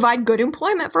would provide good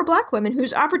employment for Black women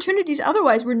whose opportunities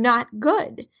otherwise were not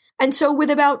good. And so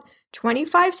with about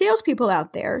 25 salespeople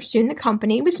out there, soon the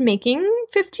company was making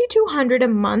 $5,200 a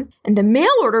month, and the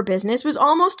mail order business was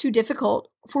almost too difficult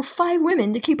for 5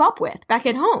 women to keep up with back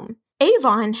at home.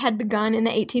 Avon had begun in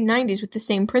the 1890s with the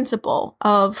same principle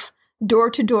of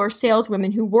door-to-door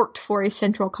saleswomen who worked for a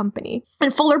central company.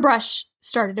 And Fuller Brush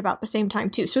started about the same time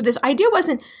too. So this idea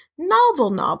wasn't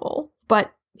novel,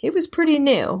 but it was pretty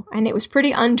new and it was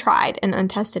pretty untried and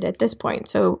untested at this point.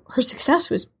 So her success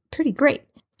was pretty great.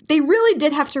 They really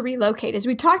did have to relocate. As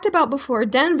we talked about before,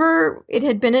 Denver, it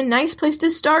had been a nice place to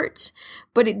start,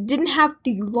 but it didn't have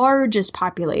the largest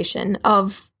population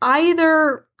of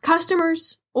either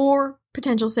customers or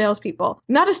potential salespeople.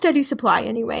 Not a steady supply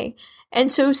anyway. And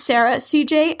so Sarah,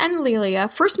 CJ, and Lelia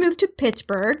first moved to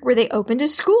Pittsburgh, where they opened a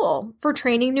school for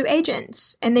training new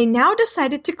agents. And they now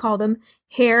decided to call them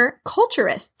hair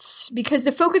culturists because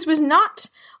the focus was not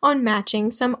on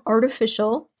matching some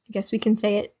artificial, I guess we can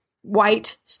say it,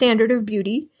 white standard of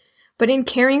beauty, but in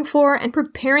caring for and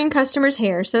preparing customers'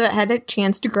 hair so that it had a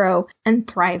chance to grow and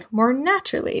thrive more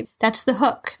naturally. That's the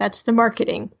hook. That's the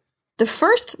marketing. The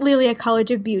first Lelia College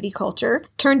of Beauty Culture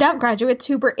turned out graduates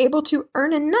who were able to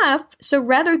earn enough so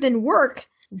rather than work,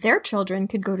 their children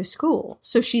could go to school.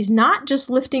 So she's not just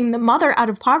lifting the mother out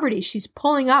of poverty, she's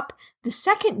pulling up the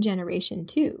second generation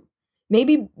too.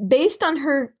 Maybe based on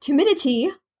her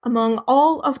timidity among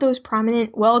all of those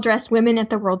prominent, well-dressed women at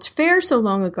the World's Fair so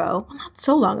long ago, well, not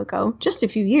so long ago, just a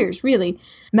few years really,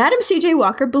 Madam C.J.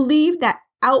 Walker believed that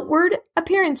outward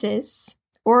appearances,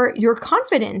 or your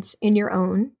confidence in your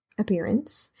own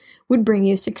appearance, would bring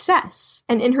you success.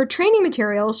 And in her training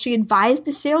materials, she advised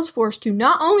the sales force to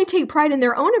not only take pride in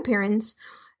their own appearance,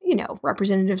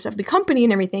 representatives of the company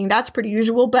and everything, that's pretty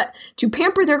usual, but to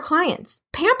pamper their clients,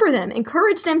 pamper them,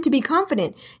 encourage them to be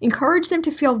confident, encourage them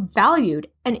to feel valued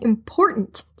and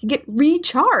important, to get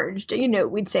recharged.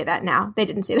 We'd say that now. They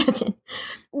didn't say that then.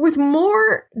 With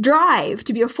more drive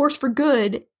to be a force for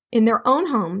good in their own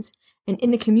homes and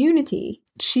in the community.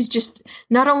 She's just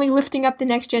not only lifting up the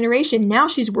next generation, now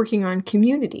she's working on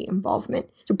community involvement.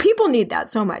 So people need that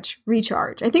so much,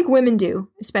 recharge. I think women do,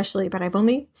 especially, but I've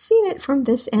only seen it from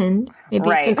this end. Maybe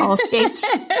It's in all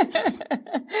states.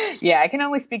 Yeah, I can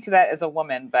only speak to that as a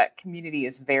woman, but community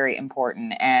is very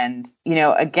important. And,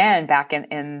 again, back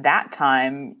in that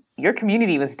time, your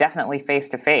community was definitely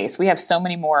face-to-face. We have so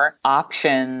many more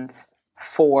options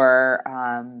for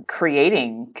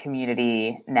creating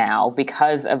community now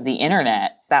because of the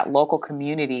internet. That local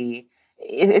community,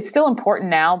 it's still important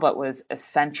now, but was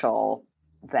essential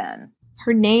then.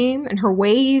 Her name and her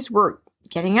ways were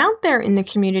getting out there in the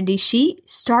community. She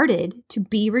started to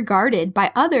be regarded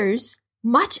by others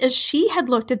much as she had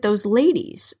looked at those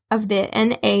ladies of the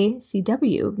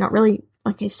NACW, not really,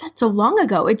 like I said, so long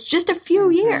ago. It's just a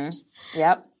few years.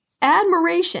 Yep.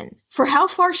 Admiration for how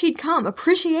far she'd come,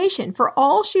 appreciation for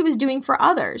all she was doing for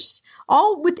others,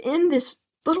 all within this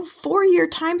little 4-year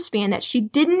time span that she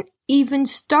didn't even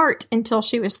start until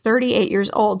she was 38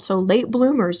 years old. So late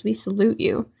bloomers, we salute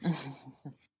you.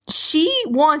 She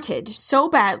wanted so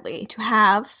badly to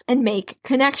have and make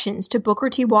connections to Booker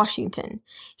T. Washington.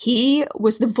 He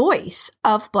was the voice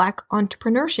of Black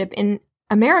entrepreneurship in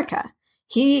America.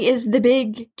 He is the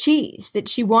big cheese that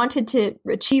she wanted to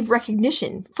achieve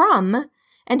recognition from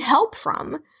and help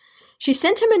from. She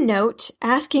sent him a note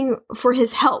asking for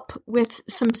his help with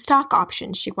some stock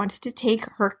options. She wanted to take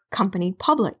her company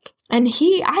public. And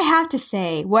I have to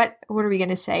say, what are we going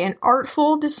to say? An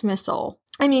artful dismissal.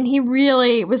 I mean, he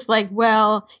really was like,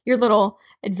 well, your little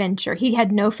adventure. He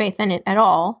had no faith in it at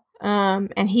all.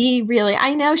 And he really,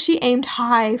 I know she aimed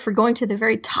high for going to the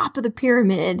very top of the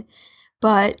pyramid,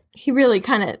 but he really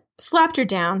kind of slapped her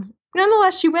down.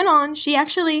 Nonetheless, she went on. She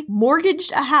actually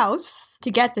mortgaged a house to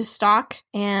get this stock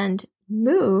and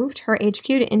moved her HQ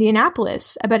to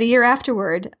Indianapolis about a year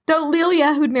afterward. Though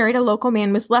Lelia, who'd married a local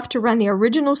man, was left to run the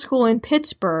original school in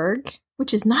Pittsburgh,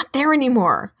 which is not there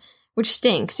anymore, which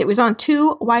stinks. It was on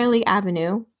 2 Wiley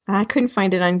Avenue. I couldn't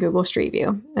find it on Google Street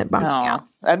View. That bumps me out.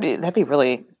 That'd be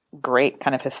really great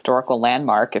kind of historical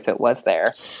landmark if it was there.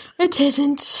 It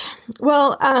isn't.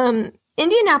 Well,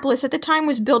 Indianapolis at the time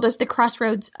was billed as the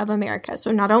crossroads of America.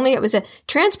 So not only it was a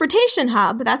transportation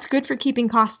hub, that's good for keeping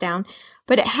costs down,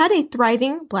 but it had a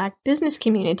thriving Black business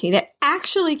community that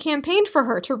actually campaigned for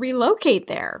her to relocate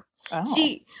there. Oh.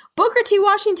 See, Booker T.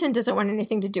 Washington doesn't want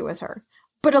anything to do with her,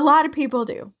 but a lot of people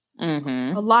do.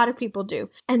 Mm-hmm. A lot of people do.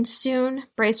 And soon,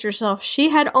 brace yourself, she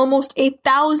had almost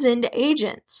 1,000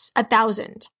 agents,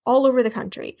 1,000, all over the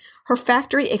country. Her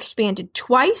factory expanded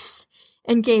twice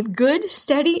and gave good,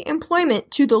 steady employment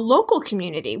to the local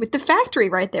community with the factory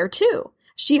right there, too.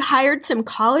 She hired some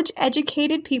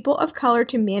college-educated people of color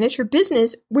to manage her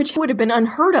business, which would have been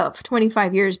unheard of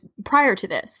 25 years prior to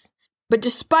this. But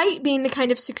despite being the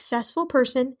kind of successful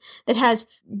person that has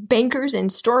bankers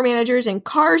and store managers and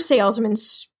car salesmen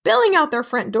spilling out their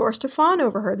front doors to fawn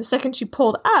over her the second she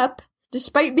pulled up,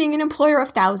 despite being an employer of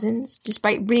thousands,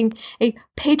 despite being a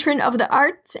patron of the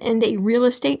arts and a real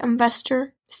estate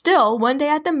investor, still, one day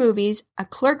at the movies, a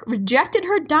clerk rejected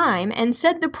her dime and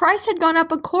said the price had gone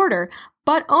up a quarter,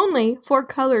 but only for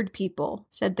colored people,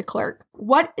 said the clerk.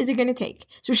 What is it going to take?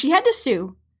 So she had to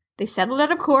sue. They settled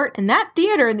out of court, and that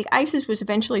theater, the Isis, was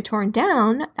eventually torn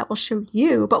down. That will show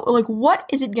you. But, what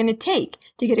is it going to take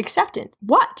to get acceptance?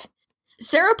 What?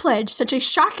 Sarah pledged such a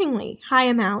shockingly high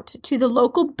amount to the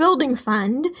local building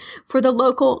fund for the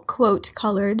local, quote,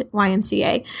 colored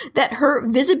YMCA that her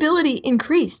visibility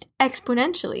increased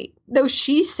exponentially. Though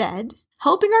she said,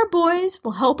 helping our boys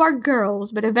will help our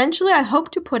girls, but eventually I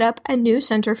hope to put up a new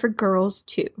center for girls,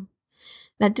 too.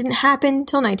 That didn't happen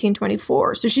until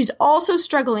 1924, so she's also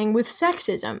struggling with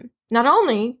sexism. Not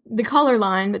only the color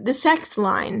line, but the sex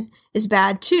line is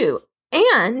bad too.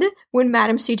 And when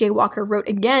Madam C.J. Walker wrote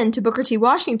again to Booker T.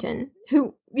 Washington,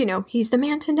 who, he's the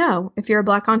man to know if you're a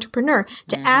Black entrepreneur,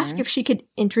 to ask if she could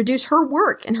introduce her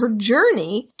work and her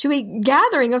journey to a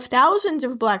gathering of thousands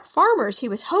of Black farmers he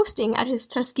was hosting at his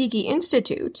Tuskegee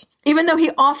Institute. Even though he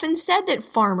often said that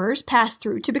farmers passed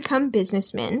through to become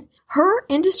businessmen, her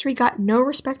industry got no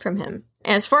respect from him.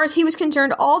 As far as he was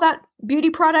concerned, all that beauty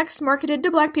products marketed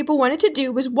to Black people wanted to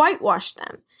do was whitewash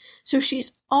them. So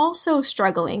she's also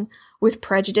struggling with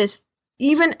prejudice,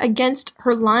 even against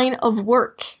her line of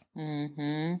work.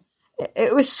 Mm-hmm.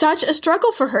 It was such a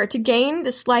struggle for her to gain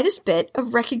the slightest bit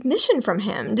of recognition from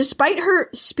him, despite her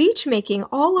speech making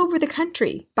all over the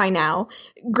country by now,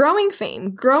 growing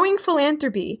fame, growing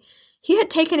philanthropy. He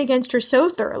had taken against her so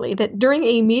thoroughly that during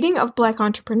a meeting of Black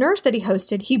entrepreneurs that he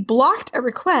hosted, he blocked a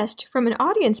request from an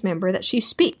audience member that she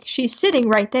speak. She's sitting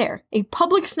right there. A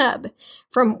public snub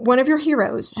from one of your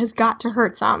heroes has got to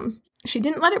hurt some. She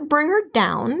didn't let it bring her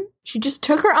down. She just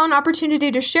took her own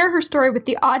opportunity to share her story with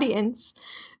the audience.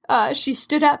 She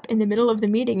stood up in the middle of the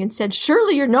meeting and said,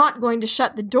 surely you're not going to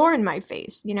shut the door in my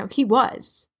face. He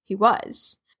was. He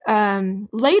was.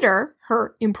 Later,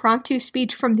 her impromptu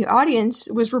speech from the audience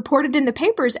was reported in the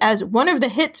papers as one of the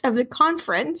hits of the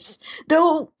conference,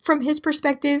 though from his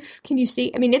perspective, can you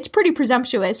see? I mean, it's pretty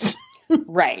presumptuous.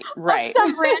 Right.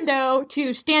 Some rando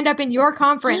to stand up in your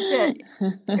conference.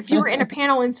 If you were in a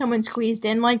panel and someone squeezed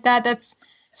in like that, that's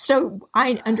so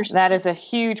I understand. That is a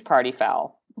huge party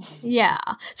foul. Yeah.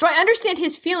 So I understand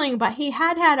his feeling, but he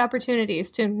had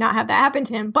opportunities to not have that happen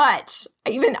to him. But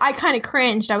even I kind of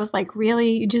cringed. I was like,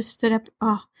 really? You just stood up?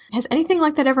 Oh, has anything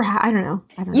like that ever happened?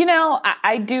 I don't know.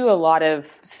 I do a lot of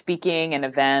speaking and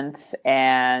events,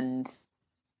 and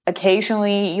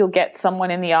occasionally you'll get someone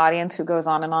in the audience who goes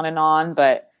on and on and on.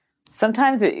 But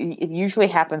sometimes it usually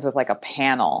happens with like a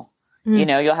panel.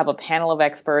 Mm. You'll have a panel of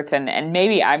experts, and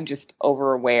maybe I'm just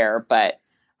over aware, but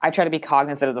I try to be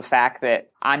cognizant of the fact that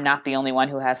I'm not the only one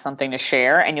who has something to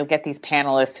share. And you'll get these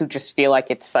panelists who just feel like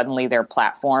it's suddenly their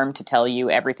platform to tell you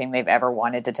everything they've ever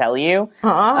wanted to tell you.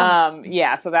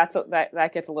 Yeah, so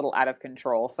that gets a little out of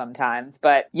control sometimes.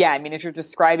 But yeah, I mean, as you're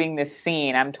describing this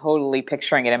scene, I'm totally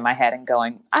picturing it in my head and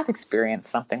going, I've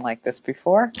experienced something like this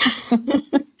before.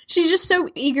 She's just so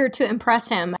eager to impress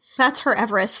him. That's her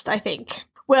Everest, I think.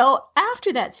 Well,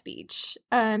 after that speech,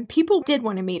 people did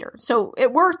want to meet her. So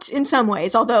it worked in some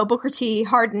ways, although Booker T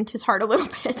hardened his heart a little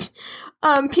bit.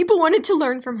 People wanted to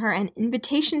learn from her, and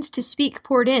invitations to speak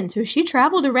poured in. So she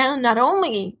traveled around not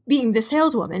only being the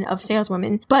saleswoman of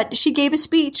saleswomen, but she gave a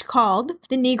speech called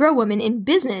The Negro Woman in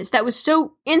Business that was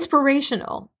so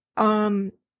inspirational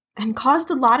and caused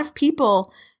a lot of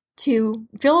people to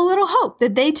feel a little hope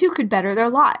that they too could better their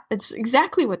lot. That's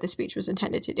exactly what the speech was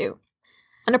intended to do.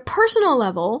 On a personal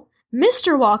level,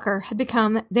 Mr. Walker had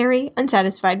become very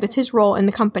unsatisfied with his role in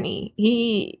the company.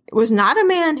 He was not a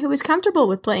man who was comfortable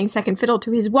with playing second fiddle to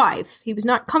his wife. He was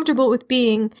not comfortable with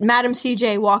being Madam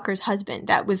C.J. Walker's husband.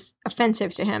 That was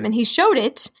offensive to him, and he showed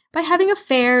it by having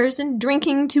affairs and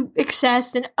drinking to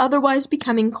excess and otherwise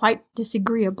becoming quite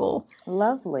disagreeable.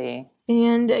 Lovely.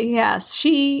 And yes,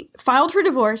 she filed for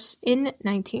divorce in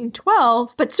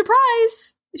 1912, but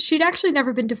surprise, she'd actually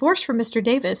never been divorced from Mr.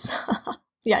 Davis.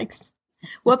 Yikes.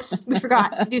 Whoops, we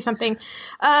forgot to do something.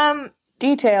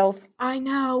 Details. I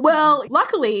know. Well,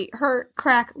 luckily, her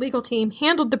crack legal team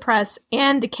handled the press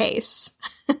and the case.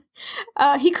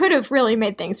 He could have really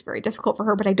made things very difficult for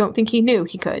her, but I don't think he knew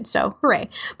he could, so hooray.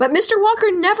 But Mr.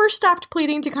 Walker never stopped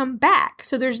pleading to come back,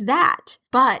 so there's that.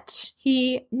 But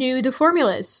he knew the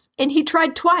formulas, and he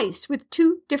tried twice with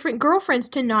 2 different girlfriends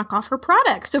to knock off her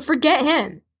products, so forget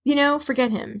him. Forget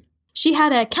him. She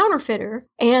had a counterfeiter,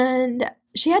 and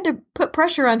she had to put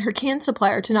pressure on her can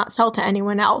supplier to not sell to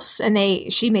anyone else, and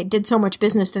she did so much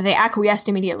business that they acquiesced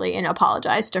immediately and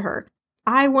apologized to her.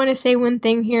 I want to say one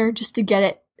thing here, just to get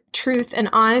it truth and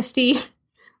honesty.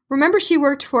 Remember, she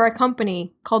worked for a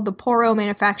company called the Poro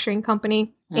Manufacturing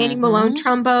Company. Annie Malone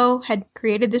Trumbo had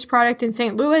created this product in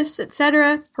St. Louis,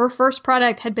 etc. Her first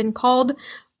product had been called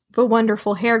the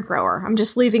Wonderful Hair Grower. I'm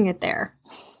just leaving it there.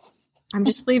 I'm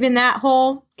just leaving that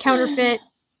whole counterfeit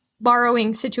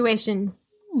borrowing situation,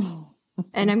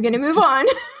 and I'm going to move on.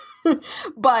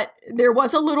 But there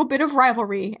was a little bit of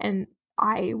rivalry, and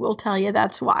I will tell you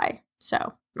that's why.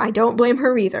 So I don't blame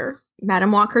her either.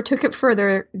 Madam Walker took it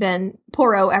further than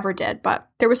Poro ever did, but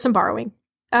there was some borrowing.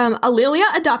 Alelia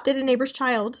adopted a neighbor's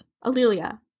child.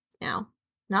 Alelia, now,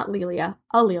 not Lelia.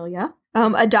 Alelia.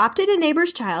 Adopted a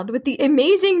neighbor's child with the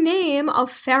amazing name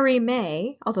of Fairy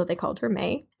May, although they called her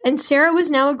May. And Sarah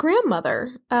was now a grandmother,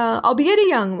 albeit a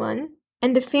young one,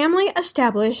 and the family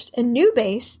established a new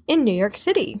base in New York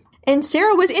City. And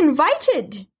Sarah was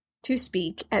invited to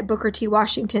speak at Booker T.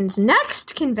 Washington's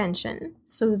next convention.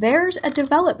 So there's a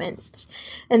development.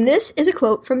 And this is a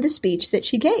quote from the speech that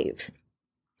she gave.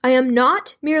 I am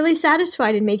not merely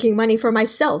satisfied in making money for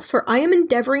myself, for I am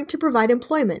endeavoring to provide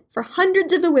employment for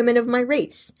hundreds of the women of my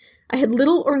race. I had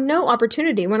little or no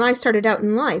opportunity when I started out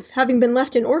in life, having been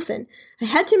left an orphan. I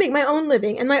had to make my own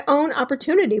living and my own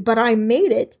opportunity, but I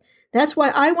made it. That's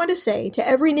why I want to say to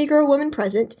every Negro woman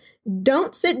present,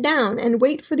 don't sit down and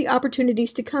wait for the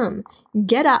opportunities to come.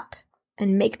 Get up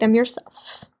and make them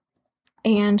yourself.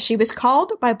 And she was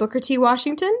called by Booker T.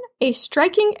 Washington a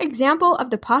striking example of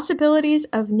the possibilities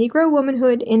of Negro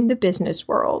womanhood in the business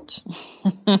world.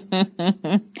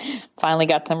 Finally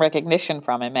got some recognition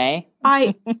from him, eh?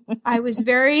 I was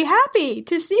very happy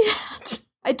to see that.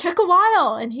 It took a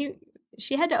while, and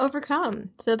she had to overcome.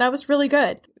 So that was really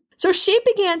good. So she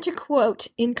began to, quote,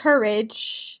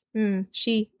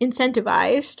 she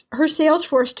incentivized her sales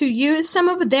force to use some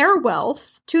of their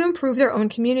wealth to improve their own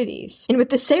communities. And with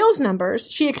the sales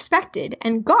numbers, she expected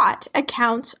and got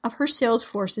accounts of her sales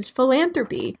force's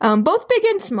philanthropy, both big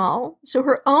and small. So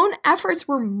her own efforts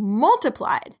were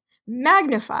multiplied,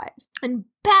 magnified, and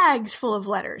bags full of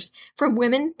letters from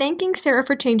women thanking Sarah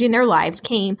for changing their lives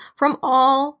came from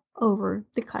all over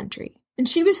the country. And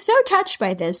she was so touched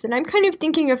by this that I'm kind of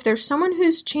thinking if there's someone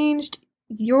who's changed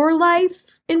your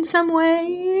life in some way,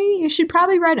 you should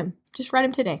probably write them. Just write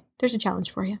them today. There's a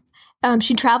challenge for you.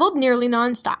 She traveled nearly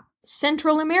nonstop.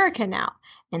 Central America now,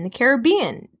 and the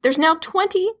Caribbean. There's now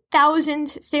 20,000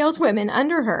 saleswomen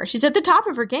under her. She's at the top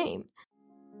of her game.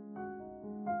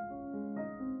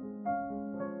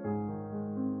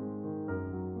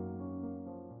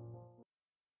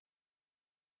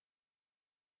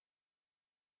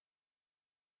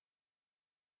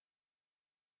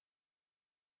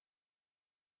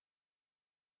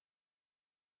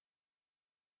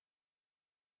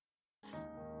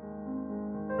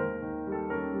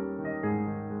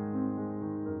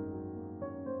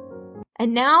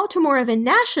 And now to more of a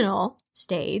national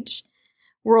stage.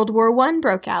 World War I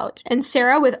broke out, and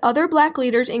Sarah, with other Black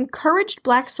leaders, encouraged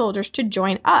Black soldiers to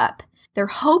join up. Their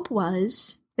hope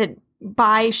was that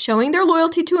by showing their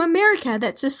loyalty to America,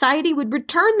 that society would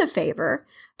return the favor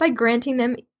by granting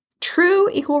them true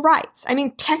equal rights. I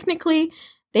mean, technically,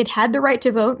 they'd had the right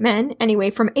to vote, men,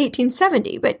 anyway, from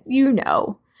 1870, but you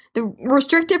know. The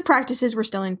restrictive practices were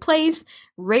still in place.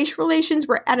 Race relations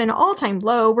were at an all-time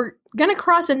low. We're going to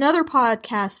cross another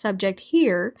podcast subject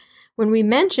here when we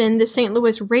mention the St.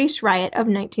 Louis race riot of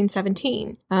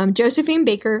 1917. Josephine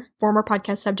Baker, former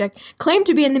podcast subject, claimed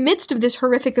to be in the midst of this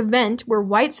horrific event where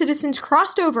white citizens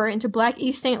crossed over into Black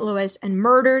East St. Louis and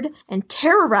murdered and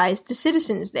terrorized the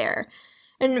citizens there.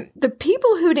 And the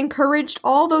people who'd encouraged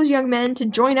all those young men to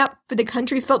join up for the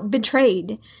country felt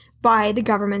betrayed by the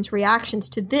government's reactions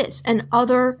to this and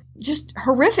other just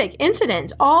horrific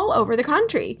incidents all over the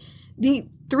country. The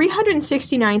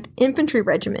 369th Infantry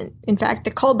Regiment, in fact,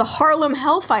 they're called the Harlem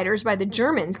Hellfighters by the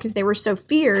Germans because they were so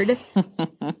feared.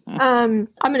 I'm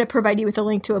going to provide you with a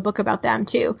link to a book about them,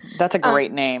 too. That's a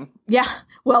great name. Yeah.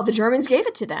 Well, the Germans gave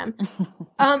it to them.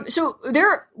 So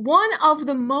they're one of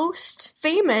the most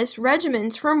famous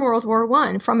regiments from World War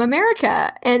I, from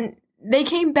America. And they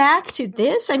came back to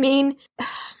this. I mean,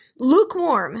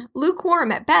 lukewarm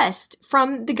at best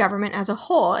from the government as a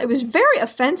whole. It was very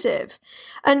offensive.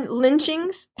 And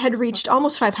lynchings had reached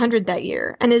almost 500 that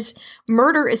year. And as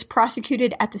murder is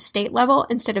prosecuted at the state level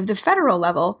instead of the federal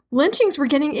level, lynchings were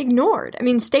getting ignored. I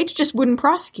mean, states just wouldn't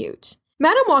prosecute.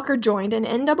 Madam Walker joined an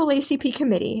NAACP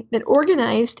committee that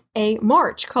organized a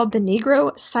march called the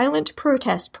Negro Silent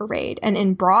Protest Parade. And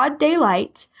in broad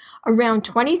daylight, around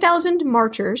 20,000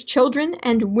 marchers, children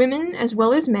and women as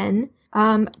well as men,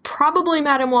 probably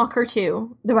Madam Walker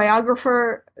too. The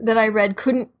biographer that I read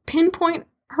couldn't pinpoint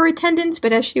her attendance,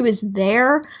 but as she was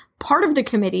there, part of the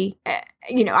committee,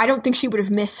 I don't think she would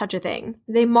have missed such a thing.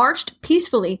 They marched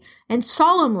peacefully and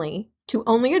solemnly to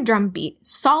only a drum beat,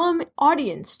 solemn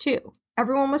audience too.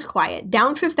 Everyone was quiet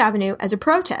down Fifth Avenue as a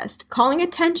protest, calling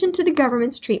attention to the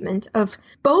government's treatment of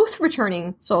both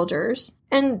returning soldiers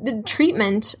and the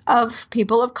treatment of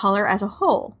people of color as a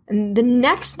whole. And the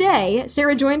next day,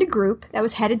 Sarah joined a group that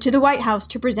was headed to the White House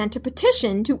to present a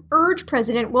petition to urge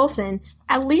President Wilson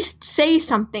at least say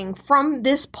something from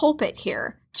this pulpit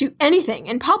here to anything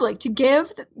in public to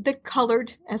give the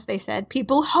colored, as they said,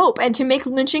 people hope and to make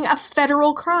lynching a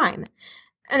federal crime.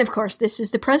 And of course, this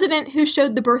is the president who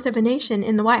showed The Birth of a Nation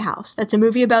in the White House. That's a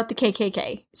movie about the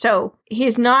KKK. So he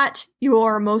is not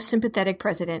your most sympathetic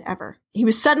president ever. He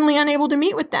was suddenly unable to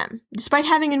meet with them, despite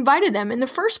having invited them in the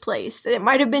first place. It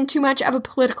might have been too much of a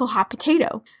political hot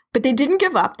potato. But they didn't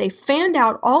give up. They fanned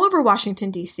out all over Washington,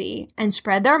 D.C. and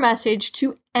spread their message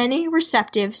to any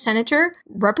receptive senator,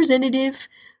 representative,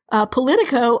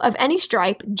 politico of any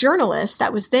stripe, journalist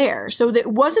that was there. So that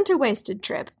it wasn't a wasted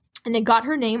trip. And it got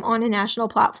her name on a national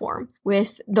platform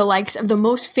with the likes of the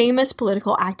most famous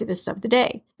political activists of the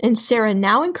day. And Sarah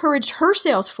now encouraged her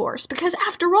sales force because,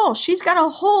 after all, she's got a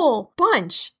whole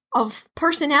bunch of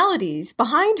personalities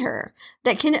behind her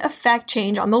that can affect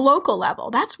change on the local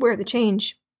level. That's where the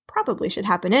change probably should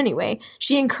happen anyway.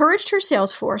 She encouraged her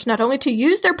sales force not only to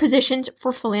use their positions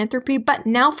for philanthropy, but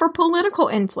now for political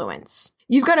influence.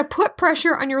 You've got to put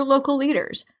pressure on your local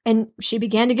leaders. And she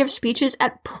began to give speeches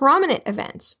at prominent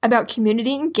events about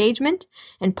community engagement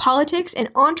and politics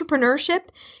and entrepreneurship.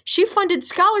 She funded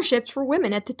scholarships for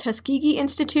women at the Tuskegee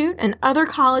Institute and other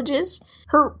colleges.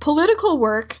 Her political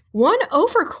work won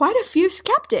over quite a few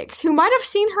skeptics who might have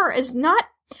seen her as not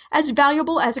as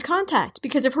valuable as a contact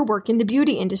because of her work in the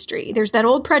beauty industry. There's that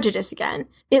old prejudice again.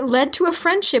 It led to a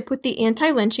friendship with the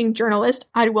anti-lynching journalist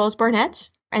Ida Wells Barnett.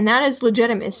 And that is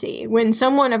legitimacy. When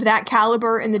someone of that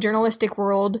caliber in the journalistic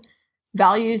world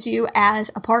values you as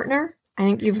a partner, I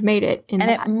think you've made it in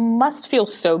that. And it must feel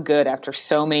so good after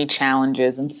so many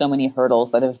challenges and so many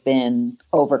hurdles that have been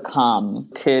overcome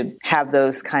to have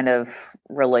those kind of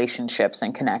relationships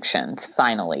and connections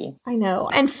finally. I know.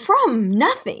 And from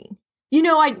nothing.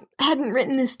 I hadn't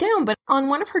written this down, but on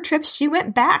one of her trips, she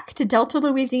went back to Delta,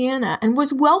 Louisiana, and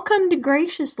was welcomed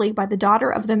graciously by the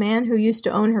daughter of the man who used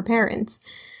to own her parents,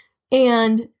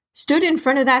 and stood in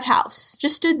front of that house,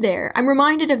 just stood there. I'm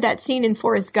reminded of that scene in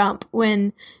Forrest Gump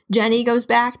when Jenny goes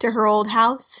back to her old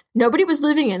house. Nobody was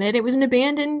living in it. It was an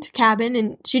abandoned cabin,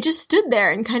 and she just stood there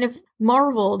and kind of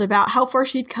marveled about how far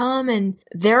she'd come, and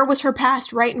there was her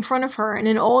past right in front of her in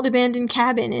an old abandoned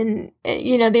cabin, and,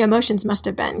 the emotions must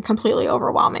have been completely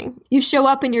overwhelming. You show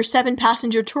up in your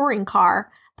 7-passenger touring car,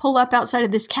 pull up outside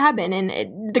of this cabin,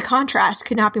 and the contrast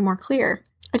could not be more clear.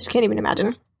 I just can't even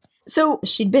imagine. So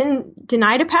she'd been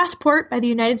denied a passport by the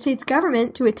United States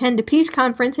government to attend a peace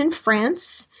conference in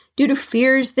France due to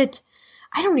fears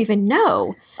I don't even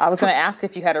know. I was going to ask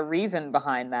if you had a reason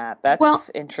behind that.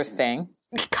 That's interesting.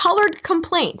 Colored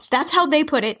complaints. That's how they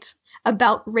put it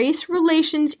about race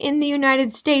relations in the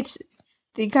United States.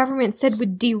 The government said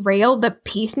would derail the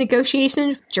peace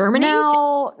negotiations with Germany.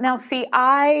 Now, see,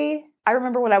 I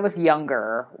remember when I was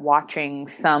younger watching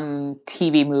some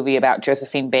TV movie about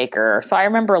Josephine Baker. So I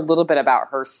remember a little bit about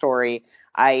her story.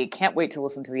 I can't wait to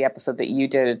listen to the episode that you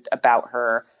did about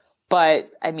her.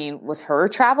 But, I mean, was her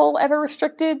travel ever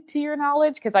restricted to your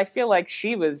knowledge? Because I feel like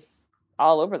she was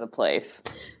all over the place.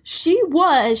 She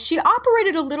was. She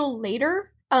operated a little later,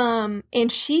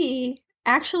 and she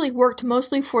actually worked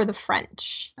mostly for the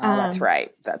French. Oh, that's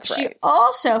right. That's right. She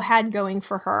also had going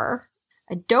for her,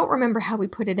 I don't remember how we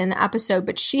put it in the episode,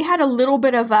 but she had a little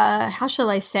bit of a, how shall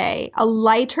I say, a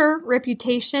lighter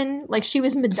reputation. Like she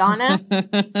was Madonna,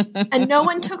 and no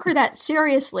one took her that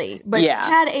seriously. But she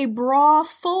had a bra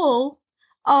full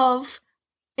of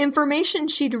information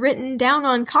she'd written down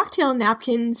on cocktail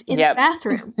napkins in the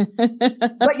bathroom.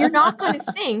 But you're not going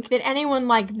to think that anyone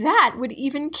like that would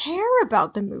even care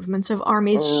about the movements of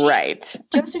armies. Right.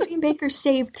 Josephine Baker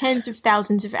saved tens of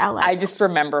thousands of allies. I just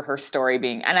remember her story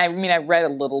being, and I mean, I read a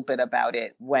little bit about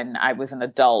it when I was an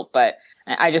adult, but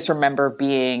I just remember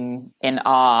being in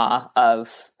awe of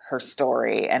her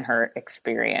story and her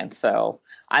experience. So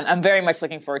I'm very much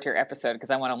looking forward to your episode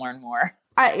because I want to learn more.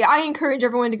 I encourage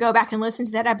everyone to go back and listen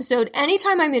to that episode.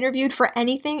 Anytime I'm interviewed for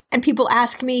anything and people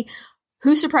ask me,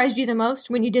 who surprised you the most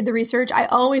when you did the research? I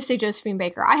always say Josephine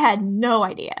Baker. I had no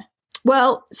idea.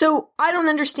 Well, so I don't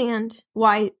understand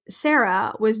why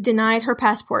Sarah was denied her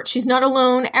passport. She's not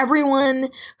alone. Everyone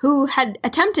who had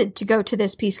attempted to go to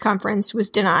this peace conference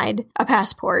was denied a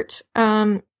passport.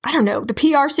 I don't know. The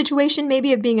PR situation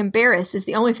maybe of being embarrassed is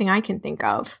the only thing I can think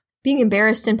of. Being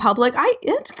embarrassed in public,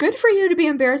 it's good for you to be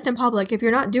embarrassed in public if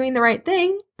you're not doing the right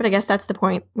thing. But I guess that's the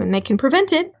point when they can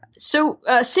prevent it. So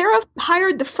Sarah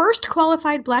hired the first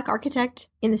qualified black architect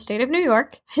in the state of New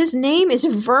York. His name is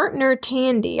Vertner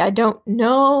Tandy. I don't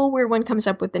know where one comes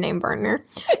up with the name Vertner.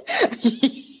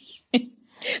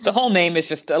 The whole name is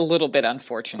just a little bit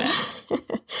unfortunate.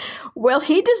 Well,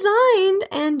 he designed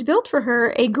and built for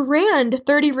her a grand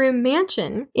 30-room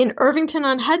mansion in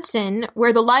Irvington-on-Hudson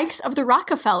where the likes of the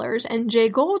Rockefellers and Jay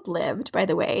Gould lived, by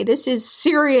the way. This is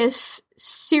serious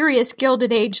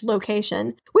Gilded Age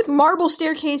location, with marble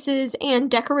staircases and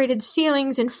decorated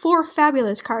ceilings and 4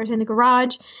 fabulous cars in the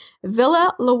garage.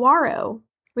 Villa Lewaro,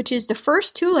 which is the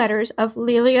first 2 letters of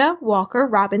Lelia Walker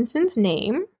Robinson's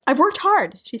name. I've worked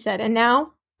hard, she said, and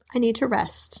now I need to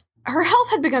rest. Her health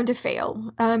had begun to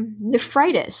fail.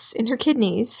 Nephritis in her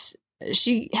kidneys.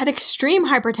 She had extreme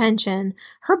hypertension.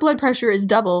 Her blood pressure is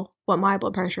double what my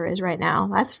blood pressure is right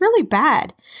now. That's really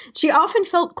bad. She often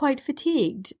felt quite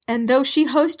fatigued, and though she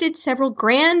hosted several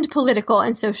grand political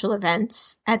and social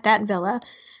events at that villa,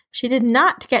 she did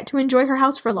not get to enjoy her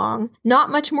house for long. Not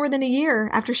much more than a year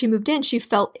after she moved in, she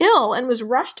fell ill and was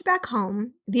rushed back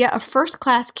home via a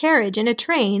first-class carriage in a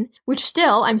train, which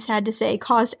still, I'm sad to say,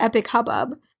 caused epic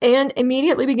hubbub, and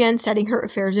immediately began setting her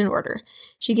affairs in order.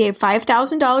 She gave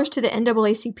 $5,000 to the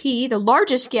NAACP, the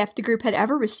largest gift the group had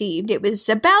ever received. It was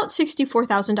about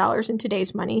 $64,000 in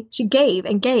today's money. She gave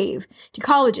and gave to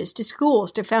colleges, to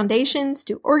schools, to foundations,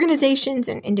 to organizations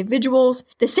and individuals.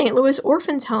 The St. Louis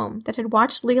Orphans Home that had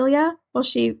watched Lelia while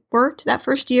she worked that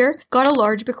first year got a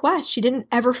large bequest she didn't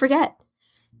ever forget.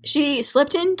 She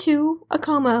slipped into a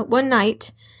coma one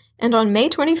night, and on May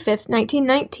 25th,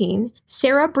 1919,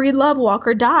 Sarah Breedlove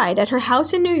Walker died at her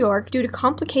house in New York due to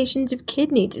complications of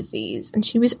kidney disease, and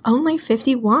she was only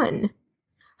 51.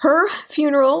 Her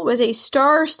funeral was a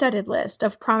star-studded list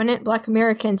of prominent Black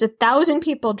Americans. 1,000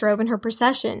 people drove in her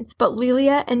procession, but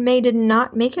Lelia and May did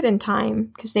not make it in time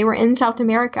because they were in South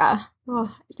America.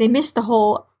 Oh, they missed the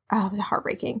whole... Oh, it was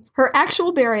heartbreaking. Her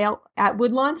actual burial at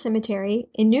Woodlawn Cemetery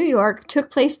in New York took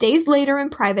place days later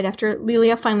in private after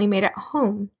Lelia finally made it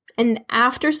home. And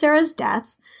after Sarah's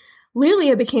death,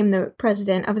 Lelia became the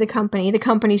president of the company. The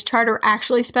company's charter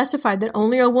actually specified that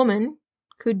only a woman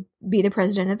could be the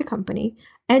president of the company.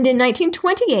 And in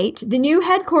 1928, the new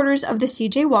headquarters of the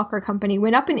C.J. Walker Company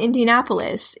went up in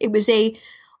Indianapolis. It was a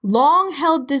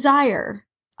long-held desire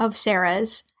of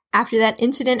Sarah's after that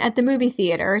incident at the movie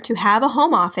theater to have a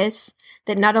home office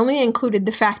that not only included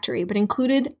the factory, but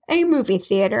included a movie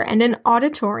theater and an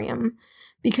auditorium,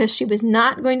 because she was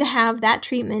not going to have that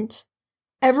treatment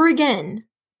ever again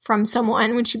from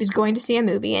someone when she was going to see a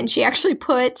movie. And she actually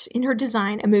put in her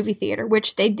design a movie theater,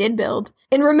 which they did build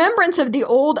in remembrance of the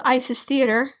old Isis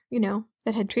Theater, you know,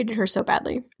 that had treated her so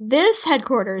badly. This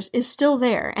headquarters is still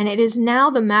there, and it is now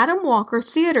the Madam Walker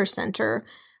Theater Center,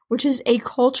 which is a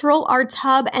cultural arts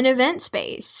hub and event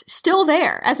space, still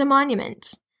there as a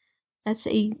monument. That's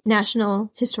a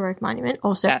National Historic Monument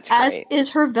also, as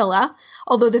is her villa,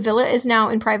 although the villa is now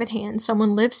in private hands.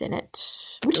 Someone lives in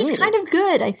it, which is kind of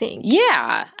good, I think.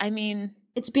 Yeah, I mean,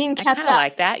 it's being kept up. I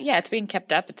like that. Yeah, it's being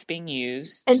kept up. It's being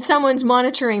used. And someone's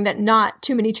monitoring that not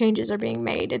too many changes are being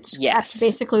made. That's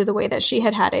basically the way that she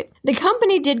had it. The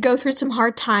company did go through some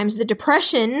hard times. The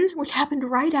Depression, which happened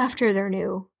right after their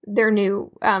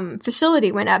new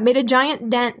facility went up, made a giant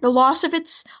dent. The loss of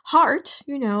its heart,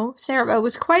 Sarah,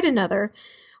 was quite another.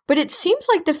 But it seems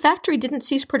like the factory didn't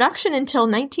cease production until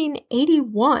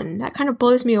 1981. That kind of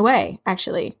blows me away,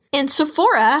 actually. And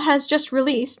Sephora has just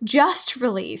released,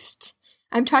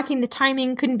 I'm talking the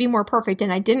timing couldn't be more perfect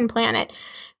and I didn't plan it,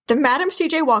 the Madam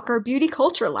C.J. Walker Beauty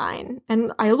Culture line.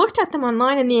 And I looked at them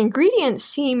online and the ingredients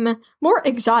seem more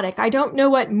exotic. I don't know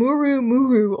what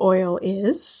muru oil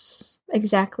is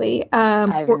exactly.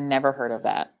 I've never heard of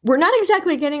that. We're not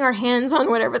exactly getting our hands on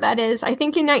whatever that is, I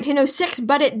think in 1906,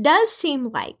 but it does seem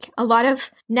like a lot of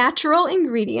natural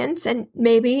ingredients, and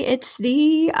maybe it's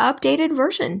the updated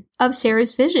version of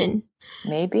Sarah's vision.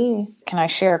 Maybe. Can I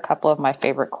share a couple of my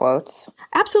favorite quotes?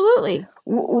 Absolutely.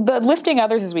 The lifting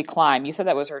others as we climb. You said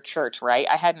that was her church, right?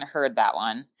 I hadn't heard that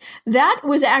one. That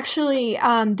was actually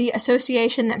the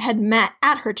association that had met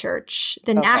at her church,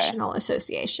 the National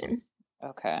Association.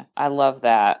 Okay. I love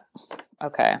that.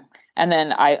 Okay. And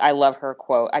then I love her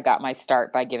quote, I got my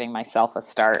start by giving myself a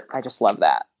start. I just love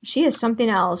that. She is something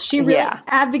else. She really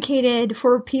advocated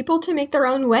for people to make their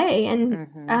own way.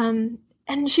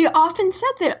 And she often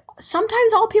said that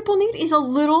sometimes all people need is a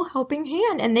little helping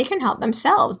hand and they can help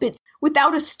themselves. But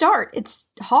without a start, it's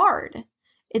hard.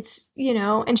 It's,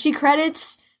 and she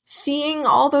credits seeing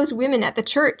all those women at the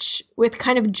church with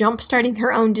kind of jump-starting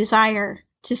her own desire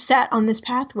to set on this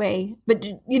pathway. But,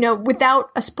 without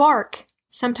a spark,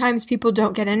 sometimes people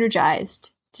don't get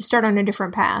energized to start on a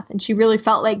different path. And she really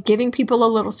felt like giving people a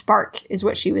little spark is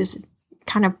what she was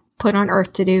kind of put on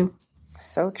earth to do.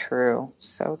 So true.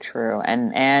 So true.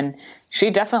 And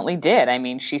she definitely did. I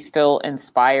mean, she still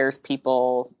inspires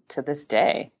people to this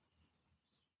day.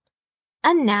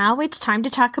 And now it's time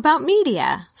to talk about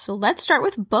media. So let's start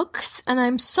with books. And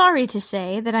I'm sorry to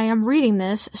say that I am reading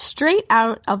this straight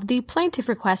out of the plaintiff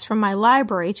request from my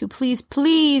library to please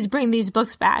bring these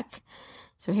books back.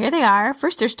 So here they are.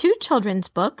 First, there's 2 children's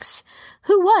books.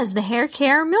 Who Was the Hair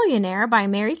Care Millionaire by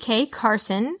Mary Kay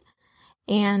Carson,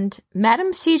 and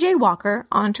Madam C.J. Walker,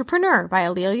 Entrepreneur by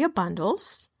A'Lelia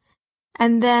Bundles.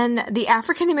 And then The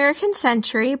African American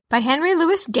Century by Henry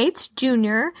Louis Gates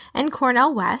Jr. and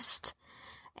Cornel West.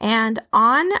 And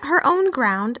On Her Own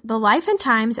Ground, The Life and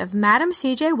Times of Madam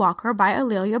C.J. Walker by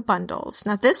A'Lelia Bundles.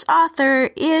 Now, this author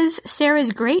is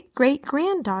Sarah's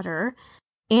great-great-granddaughter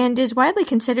and is widely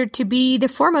considered to be the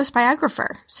foremost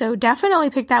biographer. So definitely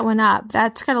pick that one up.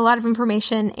 That's got a lot of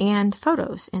information and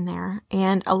photos in there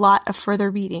and a lot of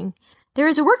further reading. There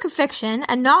is a work of fiction,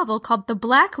 a novel called The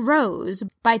Black Rose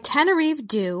by Tenerife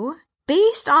Dew,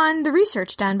 based on the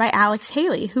research done by Alex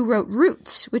Haley, who wrote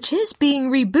Roots, which is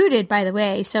being rebooted, by the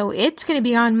way. So it's going to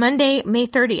be on Monday, May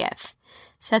 30th.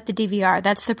 Set the DVR.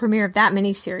 That's the premiere of that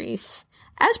miniseries.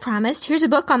 As promised, here's a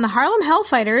book on the Harlem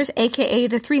Hellfighters, aka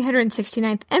the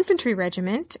 369th Infantry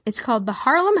Regiment. It's called The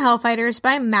Harlem Hellfighters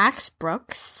by Max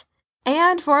Brooks.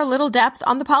 And for a little depth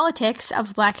on the politics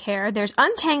of black hair, there's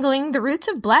Untangling the Roots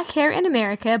of Black Hair in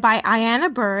America by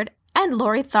Ayanna Bird and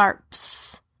Lori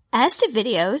Tharps. As to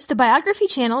videos, the Biography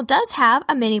channel does have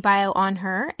a mini bio on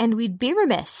her, and we'd be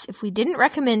remiss if we didn't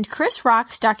recommend Chris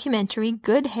Rock's documentary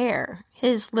Good Hair.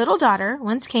 His little daughter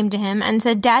once came to him and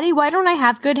said, "Daddy, why don't I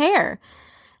have good hair?"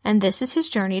 And this is his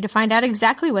journey to find out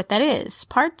exactly what that is.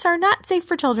 Parts are not safe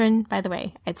for children, by the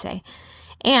way, I'd say.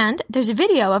 And there's a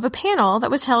video of a panel that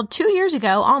was held 2 years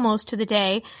ago, almost to the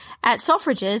day, at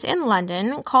Selfridges in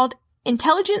London called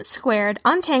Intelligence Squared,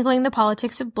 Untangling the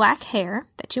Politics of Black Hair,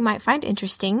 that you might find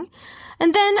interesting.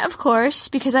 And then, of course,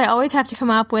 because I always have to come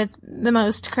up with the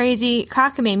most crazy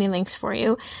cockamamie links for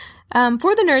you,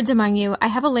 for the nerds among you, I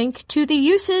have a link to the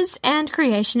uses and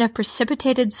creation of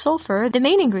precipitated sulfur, the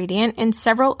main ingredient in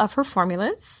several of her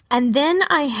formulas. And then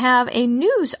I have a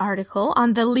news article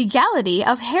on the legality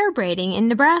of hair braiding in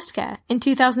Nebraska in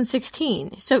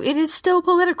 2016. So it is still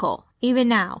political, even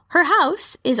now. Her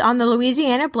house is on the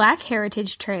Louisiana Black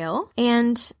Heritage Trail,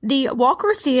 and the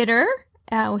Walker Theater,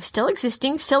 still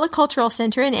existing, still a cultural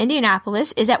center in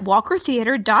Indianapolis, is at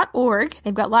walkertheater.org.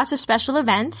 They've got lots of special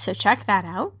events, so check that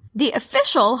out. The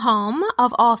official home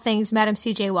of all things Madam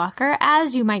C.J. Walker,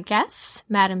 as you might guess,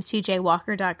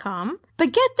 MadamCJWalker.com.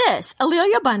 But get this,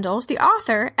 A'Lelia Bundles, the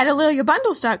author at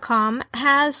AleliaBundles.com,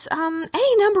 has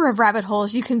any number of rabbit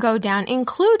holes you can go down,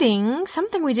 including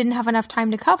something we didn't have enough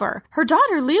time to cover. Her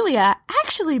daughter, Lelia,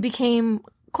 actually became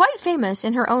quite famous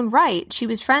in her own right. She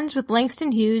was friends with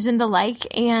Langston Hughes and the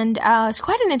like, and is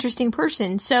quite an interesting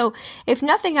person. So, if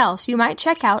nothing else, you might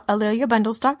check out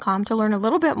AleliaBundles.com to learn a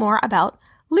little bit more about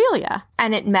Lelia.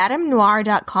 And at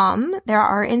MadameNoir.com, there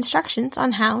are instructions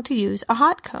on how to use a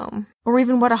hot comb, or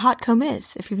even what a hot comb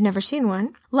is, if you've never seen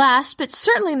one. Last, but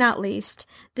certainly not least,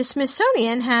 the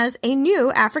Smithsonian has a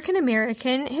new African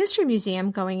American History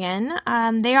Museum going in.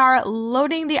 They are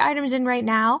loading the items in right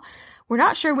now. We're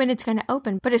not sure when it's going to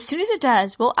open, but as soon as it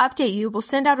does, we'll update you. We'll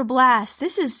send out a blast.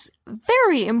 This is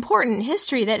very important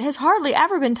history that has hardly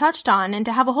ever been touched on, and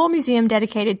to have a whole museum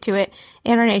dedicated to it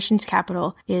in our nation's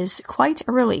capital is quite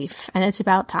a relief, and it's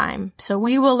about time. So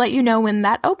we will let you know when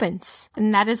that opens.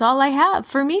 And that is all I have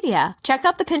for media. Check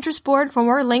out the Pinterest board for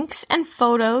more links and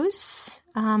photos,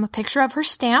 a picture of her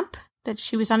stamp, that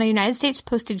she was on a United States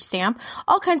postage stamp,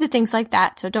 all kinds of things like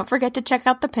that. So don't forget to check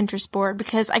out the Pinterest board,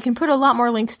 because I can put a lot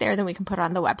more links there than we can put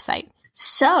on the website.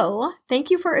 So, thank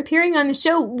you for appearing on the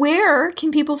show. Where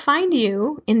can people find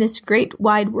you in this great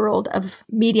wide world of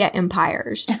media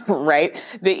empires? Right.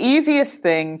 The easiest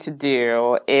thing to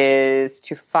do is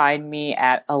to find me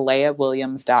at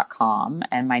AleiaWilliams.com,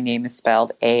 and my name is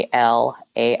spelled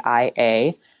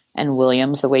ALAIA. And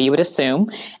Williams, the way you would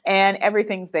assume. And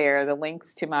everything's there. The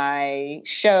links to my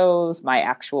shows, my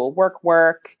actual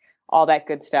work, all that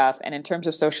good stuff. And in terms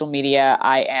of social media,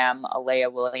 I am Aleia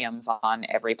Williams on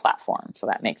every platform. So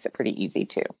that makes it pretty easy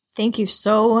too. Thank you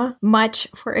so much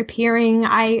for appearing.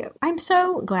 I'm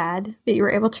so glad that you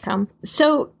were able to come.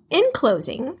 So in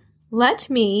closing, let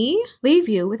me leave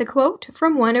you with a quote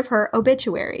from one of her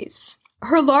obituaries.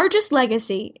 Her largest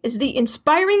legacy is the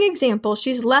inspiring example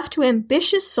she's left to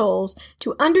ambitious souls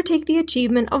to undertake the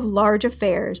achievement of large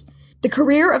affairs. The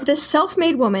career of this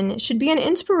self-made woman should be an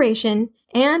inspiration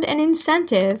and an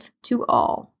incentive to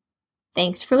all.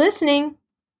 Thanks for listening.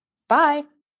 Bye.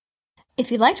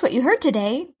 If you liked what you heard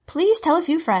today, please tell a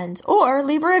few friends or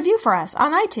leave a review for us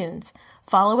on iTunes.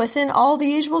 Follow us in all the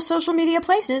usual social media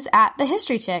places at The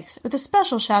History Chicks, with a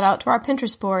special shout out to our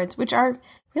Pinterest boards, which are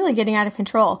really getting out of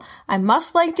control. I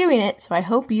must like doing it, so I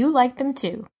hope you like them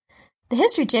too. The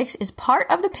History Chicks is part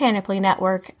of the Panoply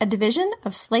Network, a division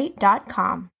of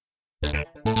Slate.com.